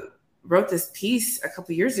wrote this piece a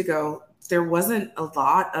couple years ago, there wasn't a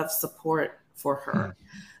lot of support for her.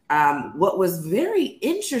 What was very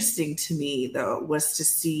interesting to me, though, was to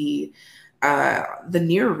see the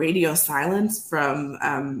near radio silence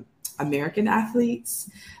from American athletes,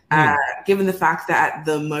 given the fact that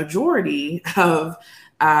the majority of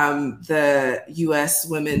the U.S.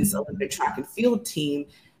 women's Olympic track and field team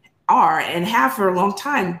are and have for a long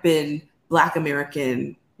time been Black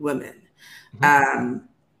American women.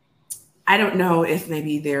 I don't know if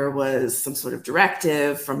maybe there was some sort of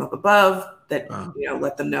directive from up above that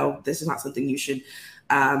let them know this is not something you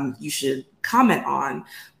should comment on.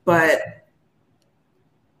 But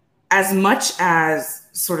as much as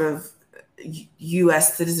sort of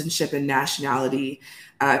U.S. citizenship and nationality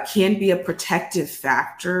can be a protective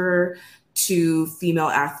factor to female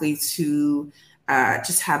athletes who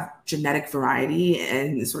just have genetic variety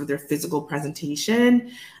and sort of their physical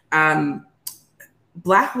presentation,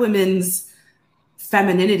 Black women's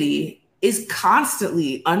femininity is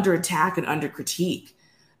constantly under attack and under critique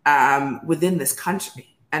within this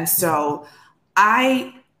country. And so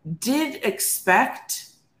I did expect,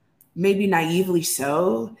 maybe naively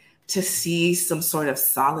so, to see some sort of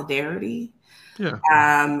solidarity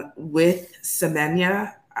with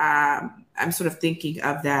Semenya. I'm sort of thinking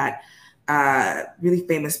of that really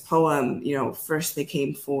famous poem, first they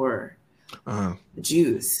came for the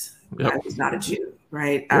Jews. I was not a Jew,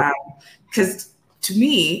 right? Because to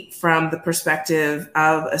me, from the perspective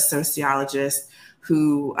of a sociologist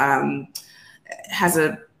who has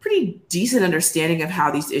a pretty decent understanding of how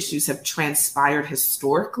these issues have transpired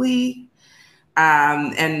historically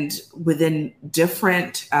and within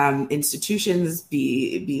different institutions,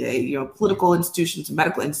 be they political institutions,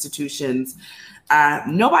 medical institutions,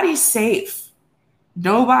 nobody's safe.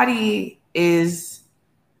 Nobody is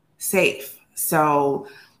safe. So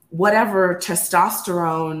whatever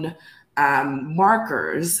testosterone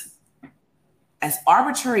markers, as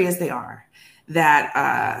arbitrary as they are,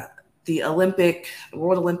 that the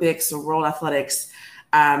World Olympics or World Athletics,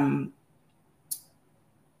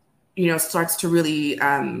 starts to really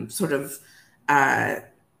sort of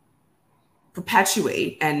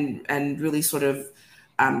perpetuate and really sort of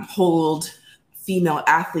hold female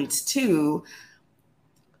athletes to.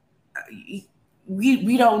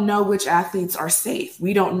 We don't know which athletes are safe.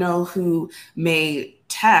 We don't know who may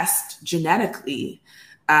test genetically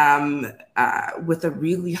with a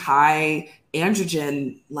really high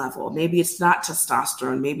androgen level. Maybe it's not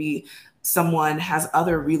testosterone. Maybe someone has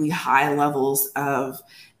other really high levels of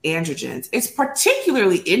androgens. It's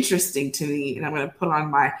particularly interesting to me, and I'm going to put on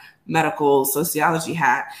my medical sociology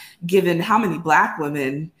hat, given how many Black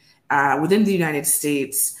women within the United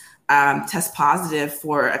States test positive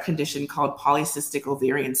for a condition called polycystic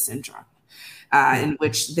ovarian syndrome, in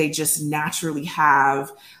which they just naturally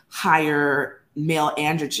have higher male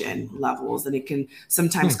androgen levels, and it can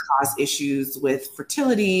sometimes cause issues with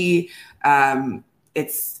fertility.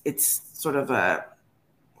 It's sort of a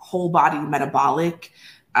whole body metabolic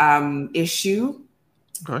issue.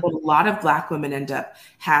 Okay. But a lot of Black women end up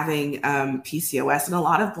having PCOS, and a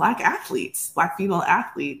lot of Black athletes, Black female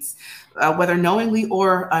athletes, whether knowingly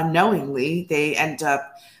or unknowingly, they end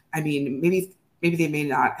up, I mean, maybe they may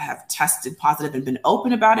not have tested positive and been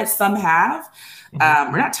open about it. Some have,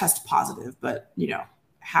 or not test positive, but,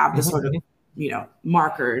 have the sort of,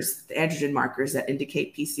 markers, the androgen markers that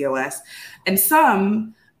indicate PCOS. And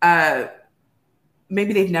some,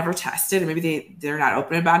 maybe they've never tested, or maybe they're not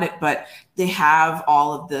open about it, but they have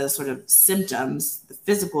all of the sort of symptoms, the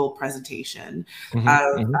physical presentation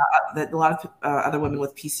that a lot of other women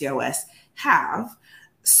with PCOS have.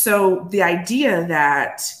 So the idea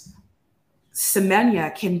that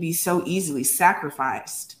Semenya can be so easily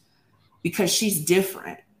sacrificed because she's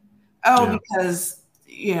different. Because,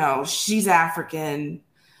 she's African,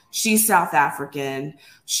 she's South African,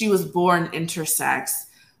 she was born intersex.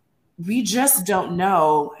 We just don't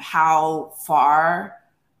know how far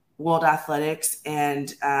World Athletics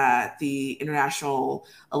and the International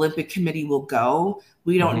Olympic Committee will go.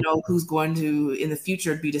 We don't know who's going to, in the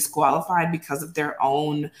future, be disqualified because of their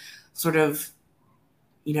own sort of,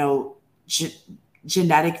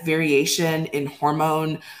 genetic variation in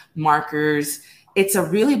hormone markers. It's a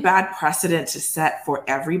really bad precedent to set for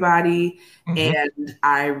everybody. And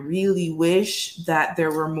I really wish that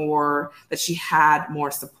there were more, that she had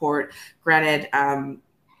more support. Granted,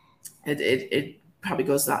 it probably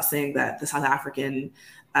goes without saying that the South African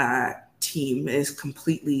team is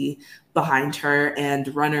completely behind her,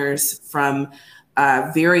 and runners from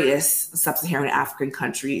various sub-Saharan African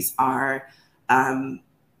countries are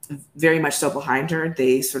very much so behind her.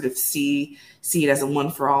 They sort of see it as a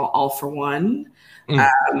one for all for one.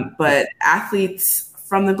 But athletes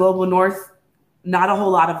from the global north, not a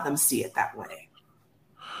whole lot of them see it that way.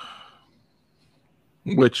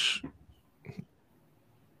 Which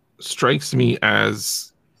strikes me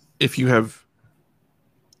as, if you have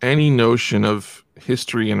any notion of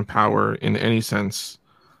history and power in any sense,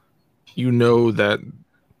 you know that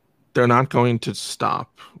they're not going to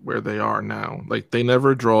stop where they are now. Like, they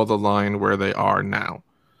never draw the line where they are now.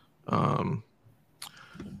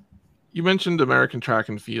 You mentioned American track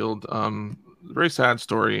and field. Very sad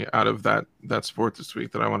story out of that sport this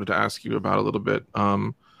week that I wanted to ask you about a little bit.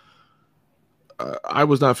 I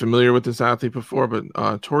was not familiar with this athlete before,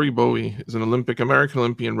 but Tori Bowie is an American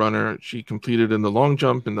Olympian runner. She competed in the long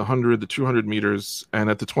jump, in the 100, the 200 meters, and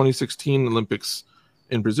at the 2016 Olympics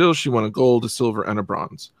in Brazil, she won a gold, a silver, and a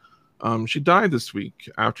bronze. She died this week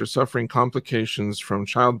after suffering complications from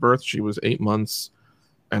childbirth. She was 8 months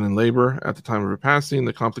and in labor at the time of her passing.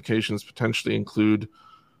 The complications potentially include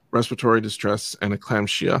respiratory distress and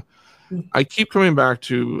eclampsia. I keep coming back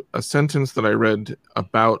to a sentence that I read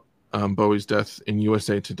about Bowie's death in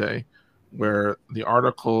USA Today, where the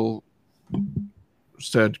article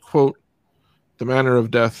said, quote, "The manner of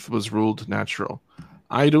death was ruled natural."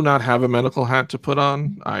 I do not have a medical hat to put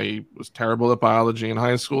on. I was terrible at biology in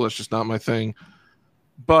high school. That's just not my thing.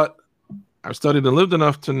 But I've studied and lived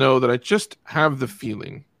enough to know that I just have the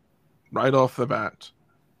feeling right off the bat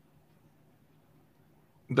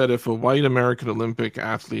that if a white American Olympic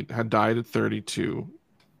athlete had died at 32,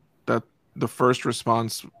 that the first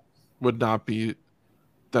response would not be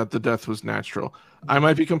that the death was natural. I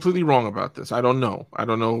might be completely wrong about this. I don't know.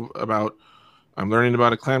 I'm learning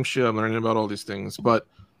about eclampsia. I'm learning about all these things. But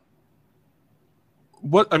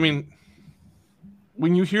when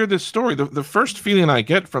you hear this story, the first feeling I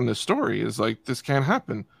get from this story is like, this can't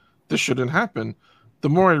happen. This shouldn't happen. The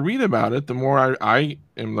more I read about it, the more I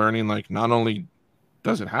am learning, like, not only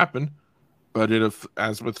does it happen, but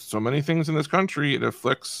as with so many things in this country, it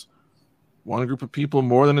afflicts one group of people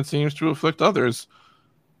more than it seems to afflict others.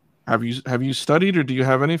 Have you studied, or do you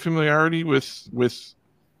have any familiarity with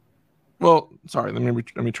well, sorry, let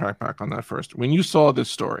me track back on that first. When you saw this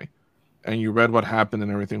story and you read what happened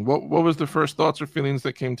and everything, what was the first thoughts or feelings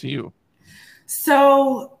that came to you?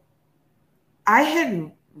 So I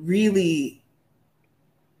had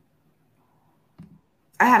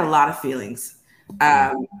a lot of feelings.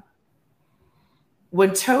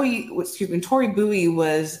 when Tori Bowie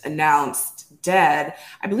was announced dead,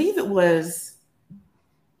 I believe it was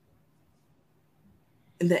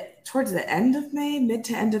towards the end of May, mid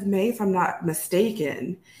to end of May, if I'm not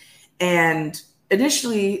mistaken. And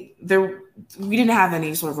initially, we didn't have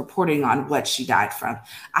any sort of reporting on what she died from.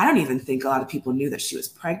 I don't even think a lot of people knew that she was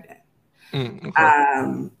pregnant.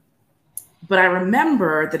 Okay. But I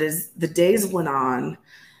remember that as the days went on,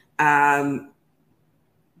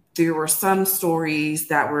 there were some stories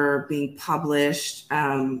that were being published,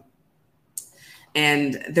 and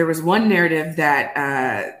there was one narrative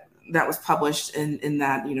that was published in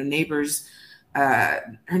that, you know,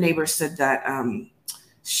 her neighbors said that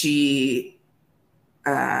she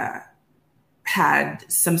had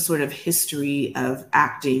some sort of history of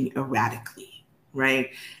acting erratically, right?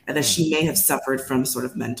 And that she may have suffered from sort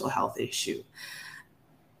of mental health issue.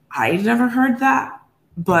 I never heard that,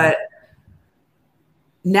 but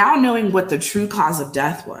now knowing what the true cause of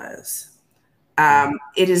death was,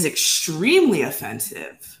 it is extremely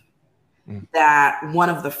offensive that one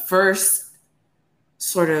of the first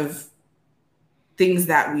sort of things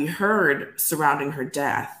that we heard surrounding her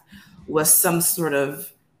death was some sort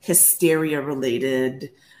of hysteria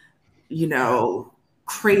related, you know,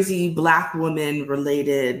 crazy Black woman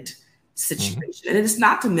related situation. And it's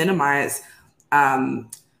not to minimize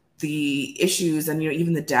the issues and, you know,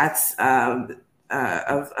 even the deaths of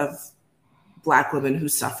Black women who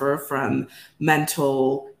suffer from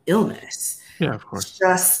mental illness. Yeah, of course. It's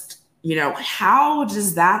just, you know, how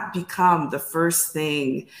does that become the first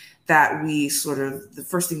thing that we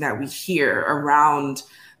hear around,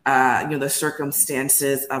 you know, the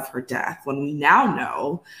circumstances of her death, when we now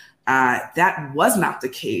know that was not the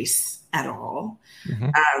case at all.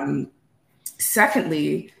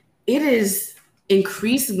 Secondly, it is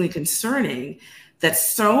increasingly concerning that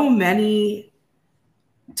so many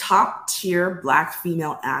top tier Black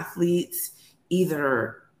female athletes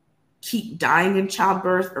either keep dying in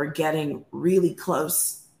childbirth or getting really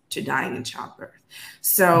close to dying in childbirth.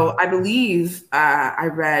 So I believe I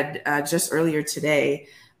read just earlier today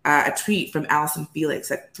a tweet from Allison Felix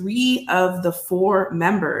that 3 of the 4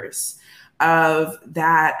 members of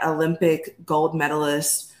that Olympic gold medal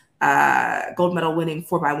winning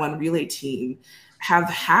 4x1 relay team have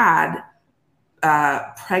had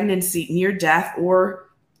pregnancy, near death or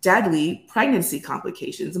deadly pregnancy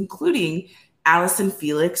complications, including Allison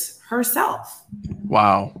Felix herself.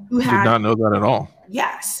 Wow. Did not know that at all.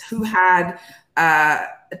 Yes, who had a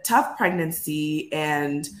tough pregnancy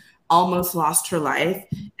and almost lost her life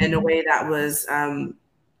in a way that was,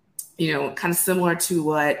 you know, kind of similar to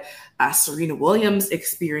what Serena Williams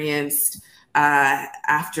experienced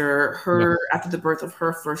after the birth of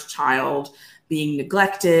her first child, being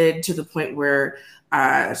neglected to the point where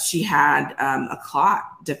she had a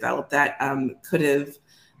clot developed that could have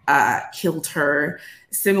killed her,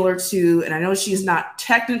 similar to, and I know she's not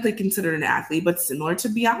technically considered an athlete, but similar to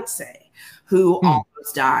Beyonce, who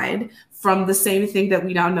almost died from the same thing that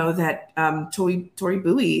we now know that Tori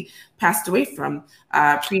Bowie passed away from,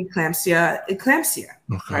 preeclampsia,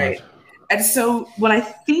 right? And so when I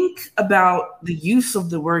think about the use of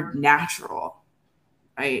the word natural,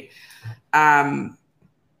 right,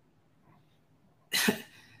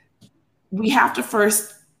 we have to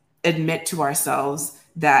first admit to ourselves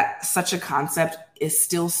that such a concept is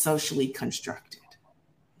still socially constructed,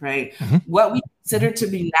 right? What we consider to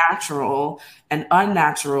be natural and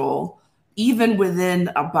unnatural, even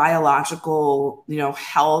within a biological, you know,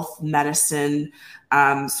 health, medicine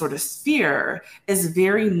sort of sphere, is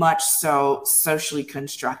very much so socially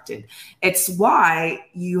constructed. It's why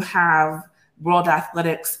you have World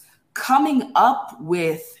Athletics coming up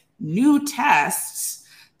with new tests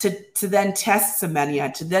to then test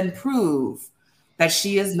Semenya, to then prove that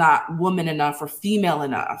she is not woman enough or female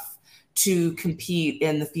enough to compete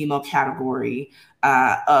in the female category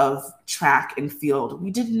of track and field.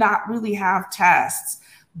 We did not really have tests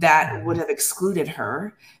that would have excluded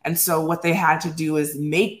her. And so what they had to do is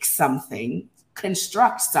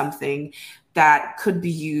construct something that could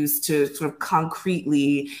be used to sort of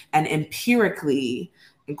concretely and empirically,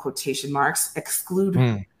 in quotation marks, exclude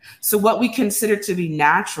her. So what we consider to be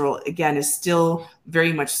natural, again, is still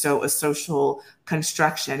very much so a social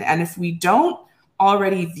construction. And if we don't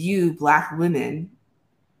already view Black women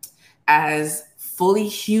as fully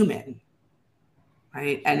human,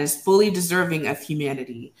 right, and as fully deserving of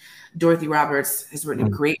humanity, Dorothy Roberts has written a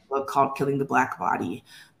great book called Killing the Black Body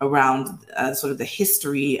around sort of the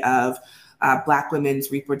history of Black women's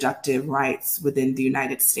reproductive rights within the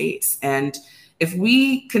United States. And if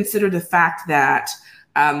we consider the fact that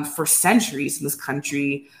for centuries in this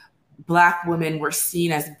country, Black women were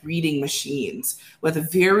seen as breeding machines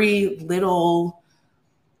with very little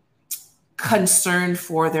concern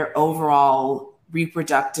for their overall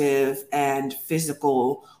reproductive and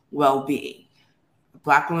physical well-being.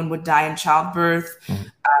 Black women would die in childbirth,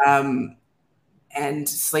 and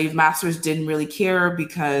slave masters didn't really care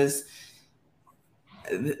because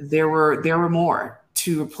there were more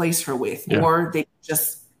to replace her with, or they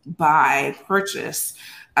just purchase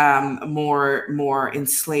more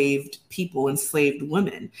enslaved people, enslaved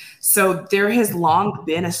women. So there has long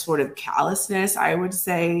been a sort of callousness, I would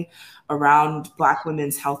say, around Black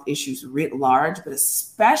women's health issues writ large, but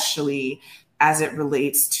especially as it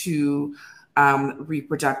relates to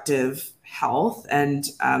reproductive health and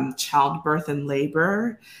childbirth and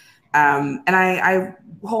labor. And I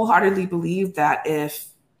wholeheartedly believe that if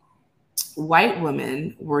white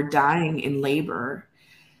women were dying in labor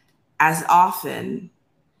as often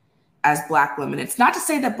as Black women, it's not to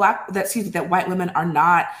say that that white women are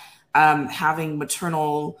not having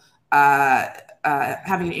maternal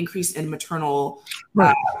having an increase in maternal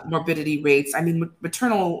morbidity rates. I mean,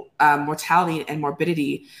 maternal mortality and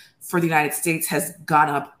morbidity for the United States has gone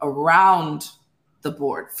up around the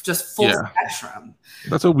board, just full spectrum.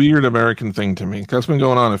 That's a weird American thing to me. That's been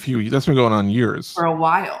going on years. For a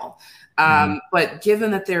while. But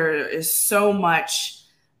given that there is so much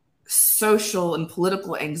social and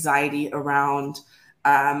political anxiety around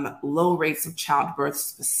low rates of childbirth,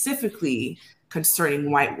 specifically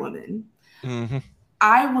concerning white women,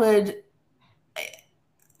 I would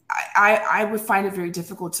find it very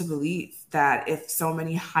difficult to believe that if so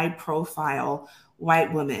many high-profile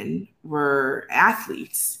white women were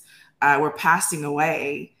athletes, were passing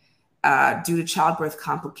away due to childbirth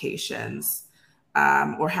complications,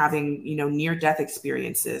 or having, near-death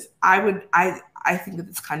experiences, I think that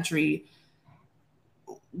this country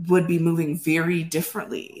would be moving very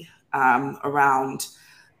differently around,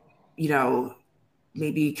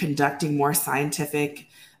 maybe conducting more scientific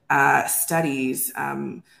studies,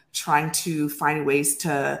 trying to find ways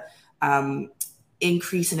to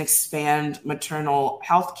increase and expand maternal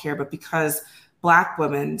health care. But because Black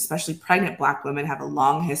women, especially pregnant Black women, have a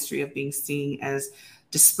long history of being seen as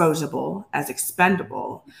disposable, as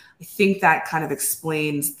expendable, I think that kind of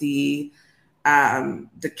explains the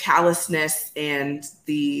callousness and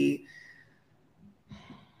the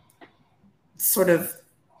sort of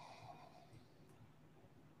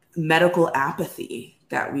medical apathy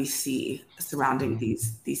that we see surrounding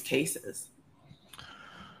these cases.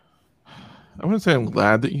 I wouldn't say I'm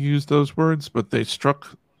glad that you used those words, but they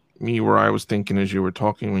struck me where I was thinking as you were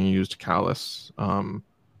talking when you used callous.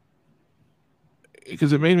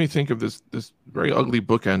 Because it made me think of this very ugly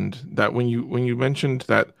bookend that when you mentioned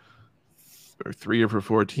that 3 of her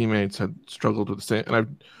 4 teammates had struggled with the same,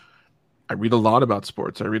 and I read a lot about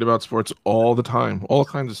sports. I read about sports all the time, all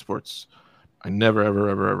kinds of sports. I never,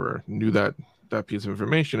 ever knew that piece of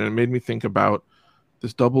information. And it made me think about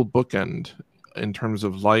this double bookend in terms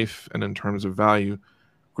of life and in terms of value.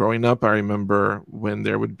 Growing up, I remember when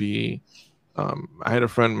there would be, I had a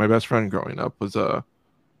friend, my best friend growing up was a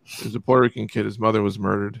Puerto Rican kid. His mother was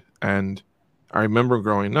murdered. And I remember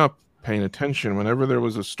growing up paying attention whenever there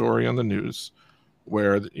was a story on the news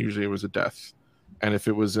where usually it was a death. And if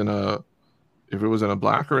it was in a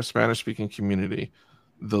Black or a Spanish speaking community,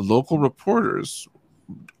 the local reporters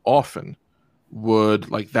often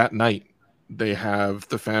would, like that night, they have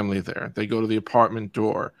the family there. They go to the apartment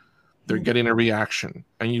door. They're getting a reaction.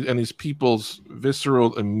 And these people's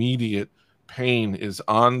visceral, immediate pain is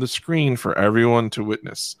on the screen for everyone to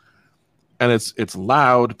witness. And it's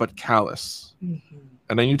loud but callous.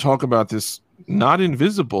 And then you talk about this not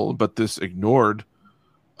invisible, but this ignored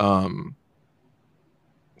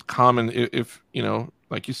common, if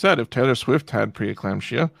like you said, if Taylor Swift had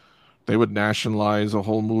preeclampsia, they would nationalize a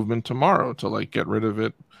whole movement tomorrow to like get rid of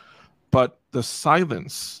it. But the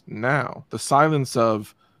silence now, the silence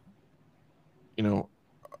of,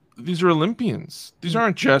 these are Olympians. These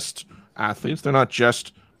aren't just athletes. They're not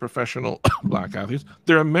just professional Black athletes.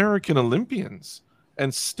 They're American Olympians.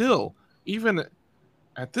 And still, even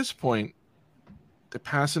at this point, they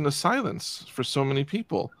pass into silence for so many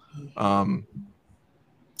people.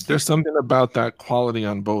 There's something about that quality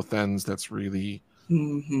on both ends that's really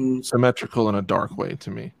symmetrical in a dark way to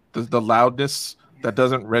me. The loudness that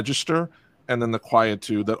doesn't register, and then the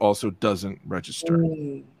quietude that also doesn't register.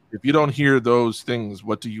 If you don't hear those things,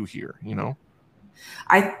 what do you hear?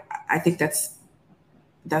 I think that's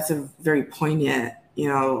a very poignant,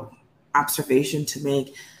 observation to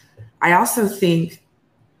make. I also think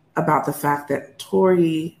about the fact that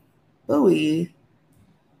Tori Bowie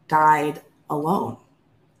died alone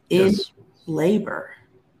in labor.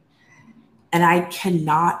 And I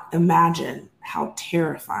cannot imagine how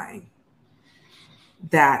terrifying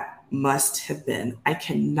that must have been. I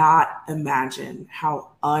cannot imagine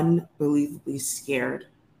how unbelievably scared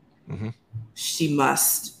she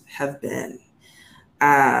must have been.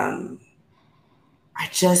 I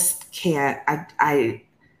just can't.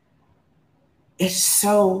 It's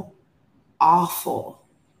so awful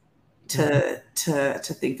to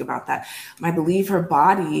think about that. I believe her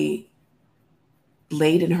body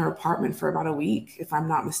laid in her apartment for about a week, if I'm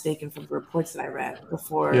not mistaken, from the reports that I read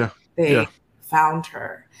before they found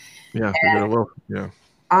her. Yeah,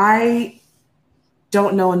 I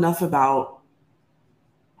don't know enough about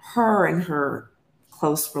her and her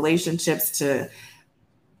close relationships to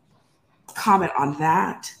comment on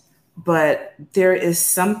that, but there is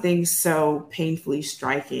something so painfully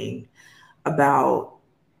striking about,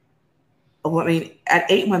 I mean, at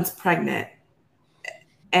 8 months pregnant,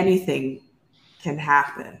 anything can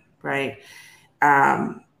happen, right?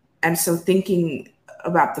 And so thinking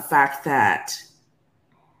about the fact that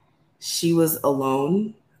she was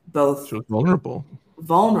alone, both she was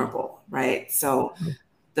vulnerable, right? So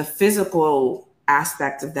the physical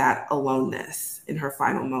aspect of that aloneness in her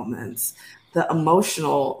final moments, the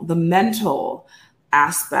emotional, the mental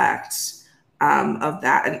aspect of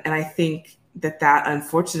that. And I think that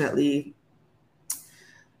unfortunately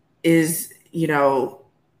is,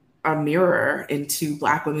 a mirror into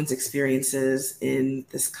Black women's experiences in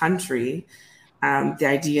this country. The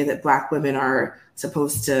idea that Black women are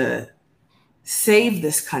supposed to save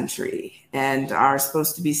this country and are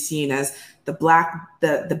supposed to be seen as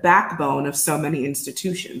the backbone of so many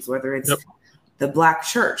institutions, whether it's the Black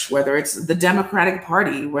church, whether it's the Democratic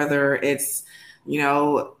Party, whether it's,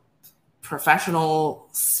 professional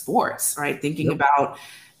sports, right? Thinking about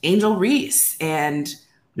Angel Reese and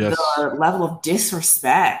the level of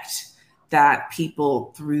disrespect that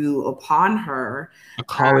people threw upon her.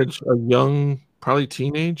 A young, probably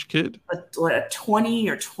teenage kid. A 20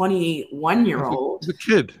 or 21-year-old. The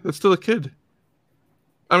kid. That's still a kid.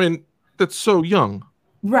 I mean, that's so young.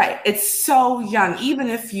 Right. It's so young. Even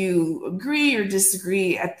if you agree or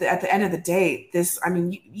disagree, at the end of the day,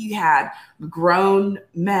 you had grown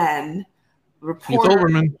men,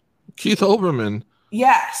 reporters. Keith Olbermann.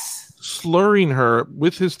 Yes. Slurring her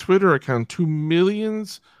with his Twitter account to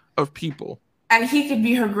millions of people. And he could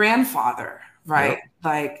be her grandfather, right?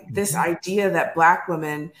 Like this idea that Black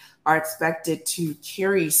women are expected to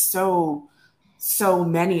carry so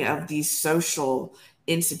many of these social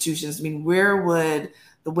institutions. I mean, where would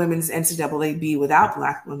the women's NCAA be without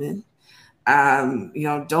Black women?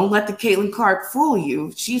 Don't let the Caitlin Clark fool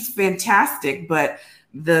you. She's fantastic, but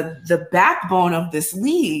the backbone of this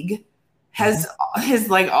league has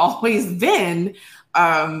like always been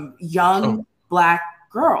young Black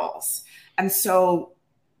girls. And so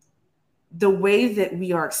the way that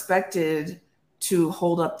we are expected to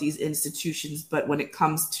hold up these institutions, but when it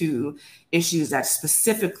comes to issues that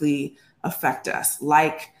specifically affect us,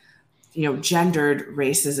 like, gendered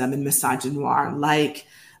racism and misogynoir, like,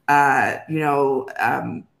 racial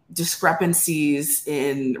discrepancies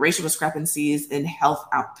in health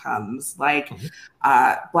outcomes, like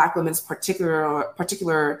Black women's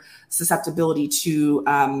particular susceptibility to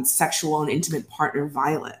sexual and intimate partner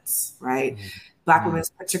violence, right? Black women's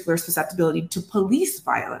particular susceptibility to police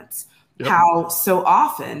violence. How so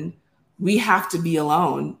often we have to be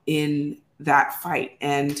alone in that fight.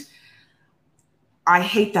 And I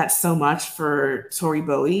hate that so much for Tori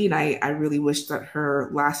Bowie, and I really wish that her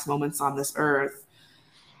last moments on this earth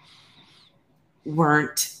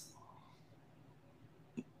weren't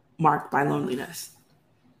marked by loneliness.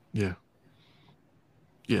 Yeah.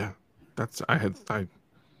 That's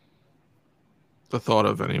the thought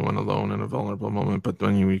of anyone alone in a vulnerable moment, but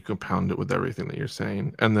then you compound it with everything that you're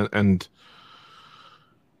saying, and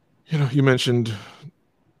you mentioned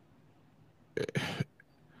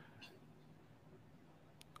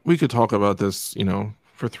we could talk about this,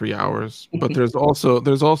 for 3 hours, but there's also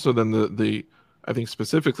then the I think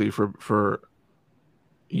specifically for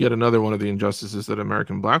yet another one of the injustices that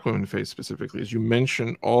American Black women face specifically is you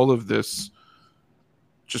mention all of this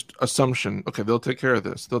just assumption. Okay, they'll take care of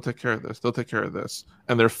this. They'll take care of this. They'll take care of this.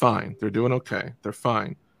 And they're fine. They're doing okay. They're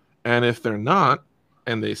fine. And if they're not,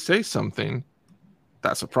 and they say something,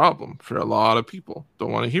 that's a problem for a lot of people.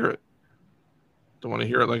 Don't want to hear it. Don't want to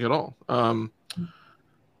hear it like at all.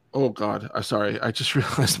 Oh God, I'm sorry. I just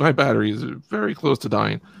realized my battery is very close to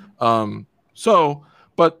dying.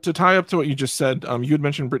 But to tie up to what you just said, you had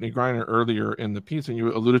mentioned Brittany Griner earlier in the piece, and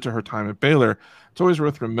you alluded to her time at Baylor. It's always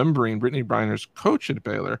worth remembering Brittany Griner's coach at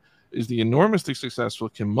Baylor is the enormously successful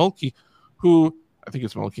Kim Mulkey, who, I think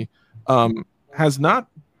it's Mulkey, has not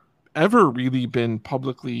ever really been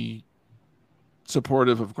publicly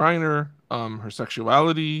supportive of Griner, her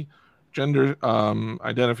sexuality, gender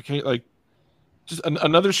identification. Like, just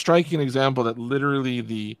another striking example that literally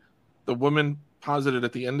the woman posited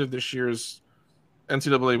at the end of this year's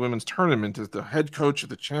NCAA women's tournament is the head coach of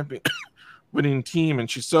the champion winning team, and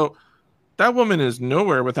she's so that woman is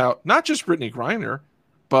nowhere without not just Brittany Griner,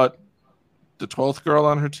 but the 12th girl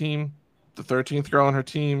on her team, the 13th girl on her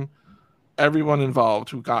team, everyone involved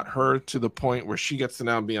who got her to the point where she gets to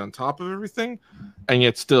now be on top of everything. And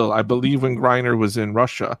yet still, I believe when Griner was in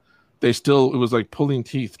Russia, it was like pulling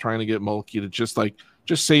teeth trying to get Mulkey to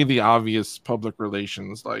just say the obvious public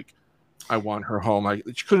relations, like, I want her home.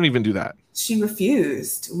 She couldn't even do that. She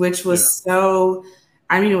refused, which was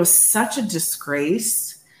it was such a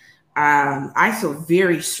disgrace. I feel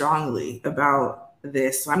very strongly about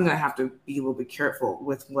this, so I'm going to have to be a little bit careful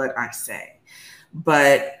with what I say.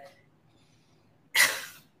 But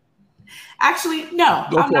actually, no.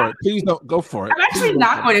 Go for it. Please don't go for it. I'm actually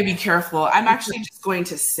not going to be careful. I'm actually just going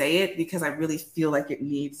to say it because I really feel like it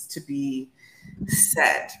needs to be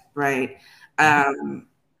said, right?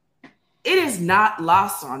 It is not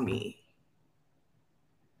lost on me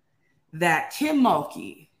that Kim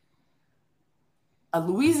Mulkey, a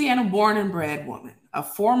Louisiana born and bred woman, a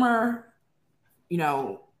former,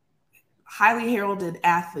 highly heralded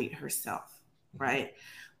athlete herself, right?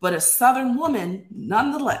 But a Southern woman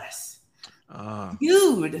nonetheless,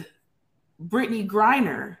 viewed Brittany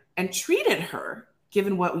Griner and treated her,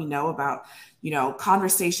 given what we know about,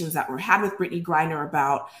 conversations that were had with Brittany Griner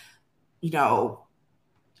about,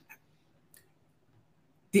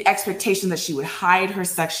 the expectation that she would hide her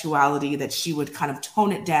sexuality, that she would kind of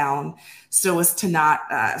tone it down so as to not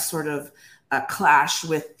clash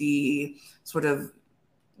with the sort of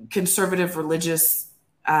conservative religious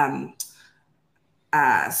what's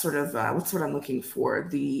what I'm looking for,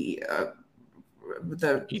 the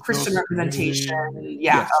Christian representation,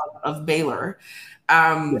 of Baylor.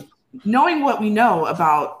 Knowing what we know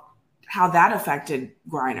about how that affected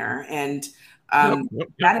Griner and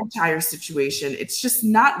that entire situation, it's just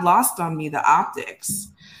not lost on me, the optics,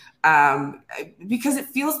 because it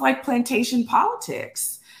feels like plantation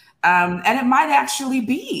politics. And it might actually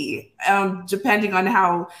be, depending on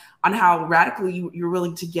how radically you're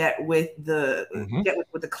willing to get with the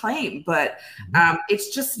with the claim. But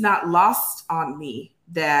it's just not lost on me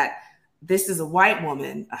that this is a white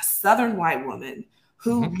woman, a Southern white woman,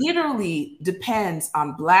 who literally depends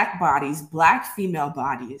on Black bodies, Black female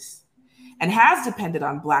bodies, and has depended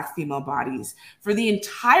on Black female bodies for the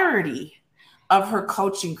entirety of her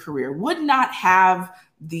coaching career, would not have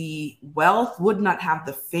the wealth, would not have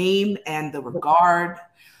the fame and the regard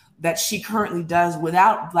that she currently does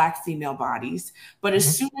without Black female bodies. But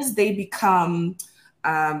as soon as they become,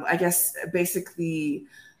 as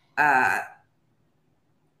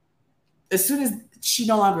soon as she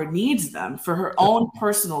no longer needs them for her own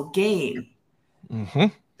personal gain,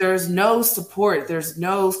 there's no support, there's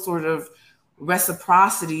no sort of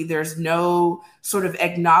reciprocity, there's no sort of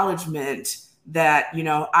acknowledgement that,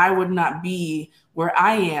 I would not be where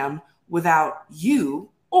I am without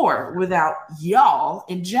you or without y'all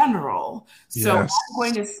in general. Yes. So I'm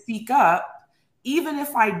going to speak up, even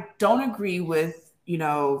if I don't agree with,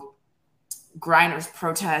 Griner's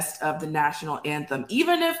protest of the national anthem,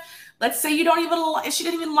 even if, let's say, she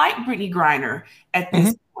didn't even like Brittany Griner at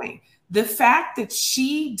this point. The fact that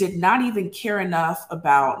she did not even care enough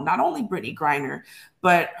about not only Brittany Griner,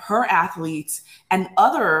 but her athletes and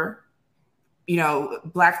other,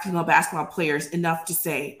 Black female basketball players enough to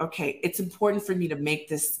say, okay, it's important for me to make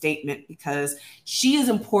this statement because she is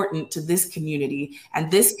important to this community. And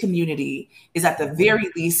this community is at the very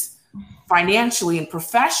least financially and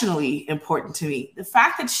professionally important to me. The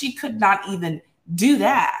fact that she could not even do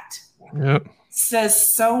that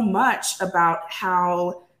says so much about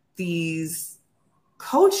how these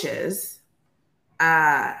coaches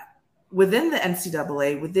within the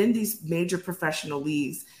NCAA, within these major professional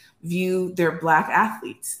leagues, view their Black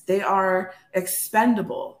athletes. They are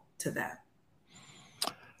expendable to them.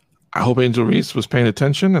 I hope Angel Reese was paying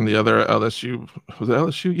attention and the other LSU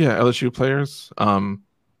players.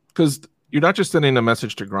 Because you're not just sending a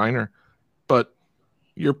message to Griner, but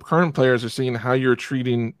your current players are seeing how you're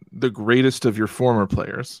treating the greatest of your former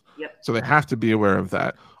players. Yep. So they have to be aware of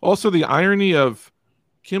that. Also, the irony of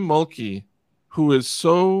Kim Mulkey, who is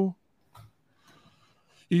so,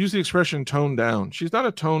 you use the expression toned down. She's not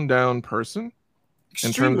a toned down person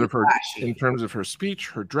in terms of her speech,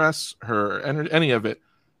 her dress, her any of it.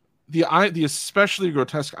 The especially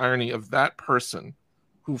grotesque irony of that person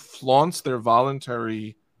who flaunts their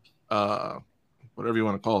voluntary, whatever you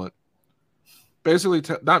want to call it,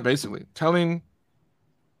 telling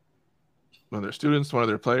one of their students, one of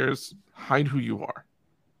their players, hide who you are,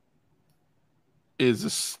 is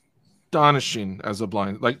astonishing as a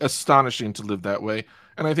blind, like astonishing to live that way.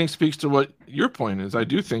 And I think speaks to what your point is. I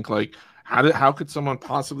do think like, how could someone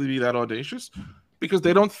possibly be that audacious? Because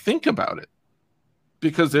they don't think about it.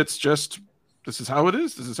 Because it's just, this is how it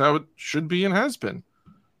is. This is how it should be and has been.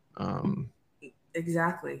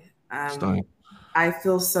 Exactly. I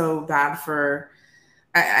feel so bad for,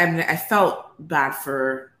 I felt bad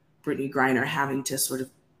for Brittany Griner having to sort of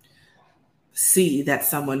see that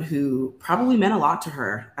someone who probably meant a lot to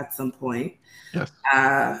her at some point, yes,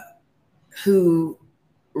 who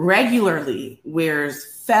regularly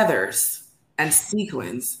wears feathers and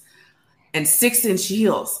sequins and 6-inch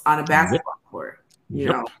heels on a basketball court, you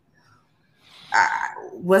know, I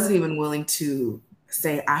wasn't even willing to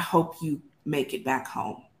say, I hope you make it back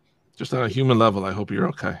home. Just on a human level, I hope you're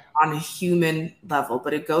okay. On a human level.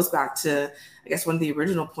 But it goes back to, I guess, one of the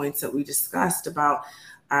original points that we discussed about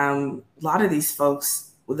a lot of these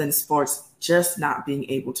folks within sports just not being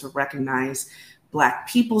able to recognize Black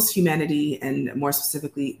people's humanity and more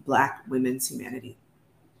specifically Black women's humanity.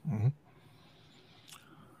 Mm-hmm.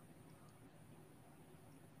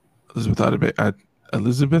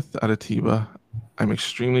 Elizabeth Adetiba, I'm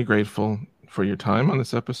extremely grateful for your time on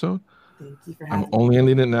this episode. Thank you for having me. I'm only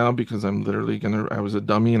ending it now because I'm literally I was a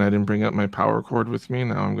dummy and I didn't bring up my power cord with me.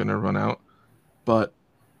 Now I'm gonna run out. But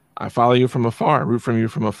I follow you from afar, root from you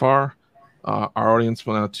from afar. Our audience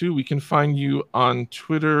will now too. We can find you on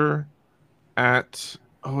Twitter at,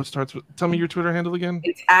 it starts with, tell me your Twitter handle again.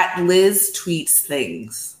 It's at Liz Tweets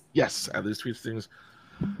Things. Yes, at Liz Tweets Things.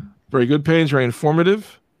 Very good page, very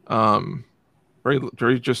informative.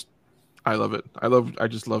 Very just, I love it. I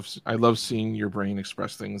love seeing your brain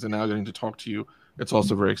express things, and now getting to talk to you, it's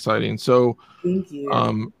also very exciting. So thank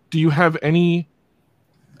you. Do you have any,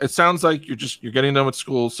 it sounds like you're getting done with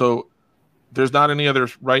school, so there's not any other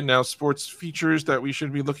right now sports features that we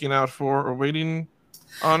should be looking out for or waiting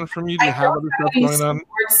on from you? Do you have other stuff going on?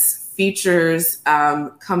 Sports features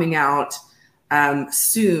coming out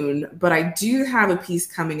soon, but I do have a piece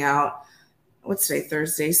coming out. What's today?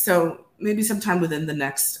 Thursday. So maybe sometime within the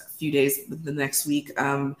next few days, within the next week,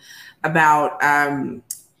 about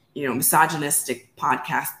misogynistic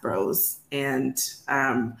podcast bros and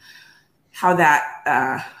how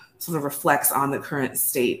that sort of reflects on the current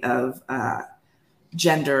state of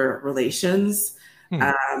gender relations.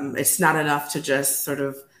 It's not enough to just sort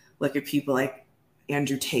of look at people like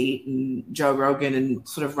Andrew Tate and Joe Rogan and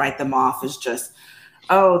sort of write them off as just,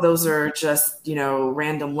 oh, those are just,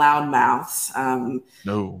 random loudmouths.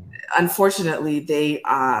 No. Unfortunately, they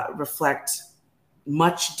reflect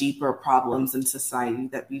much deeper problems in society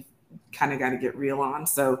that we've kind of got to get real on.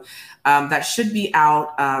 So that should be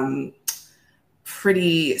out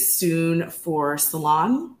pretty soon for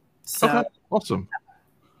Salon. So, okay, awesome.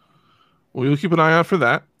 Well, we'll keep an eye out for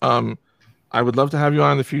that. I would love to have you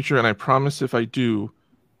on in the future, and I promise if I do,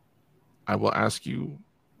 I will ask you.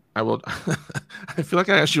 I feel like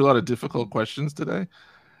I asked you a lot of difficult questions today,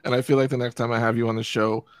 and I feel like the next time I have you on the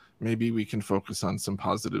show, maybe we can focus on some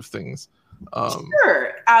positive things.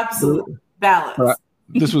 Sure, absolutely. Balance.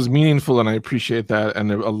 This was meaningful, and I appreciate that.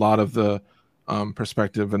 And a lot of the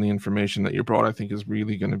perspective and the information that you brought, I think, is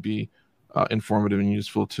really going to be informative and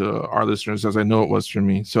useful to our listeners, as I know it was for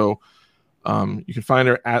me. So you can find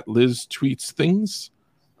her at Liz Tweets Things.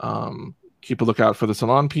 Keep a lookout for the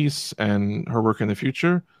Salon piece and her work in the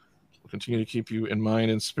future. We'll continue to keep you in mind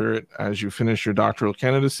and spirit as you finish your doctoral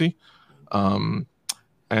candidacy. And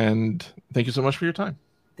thank you so much for your time.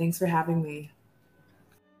 Thanks for having me.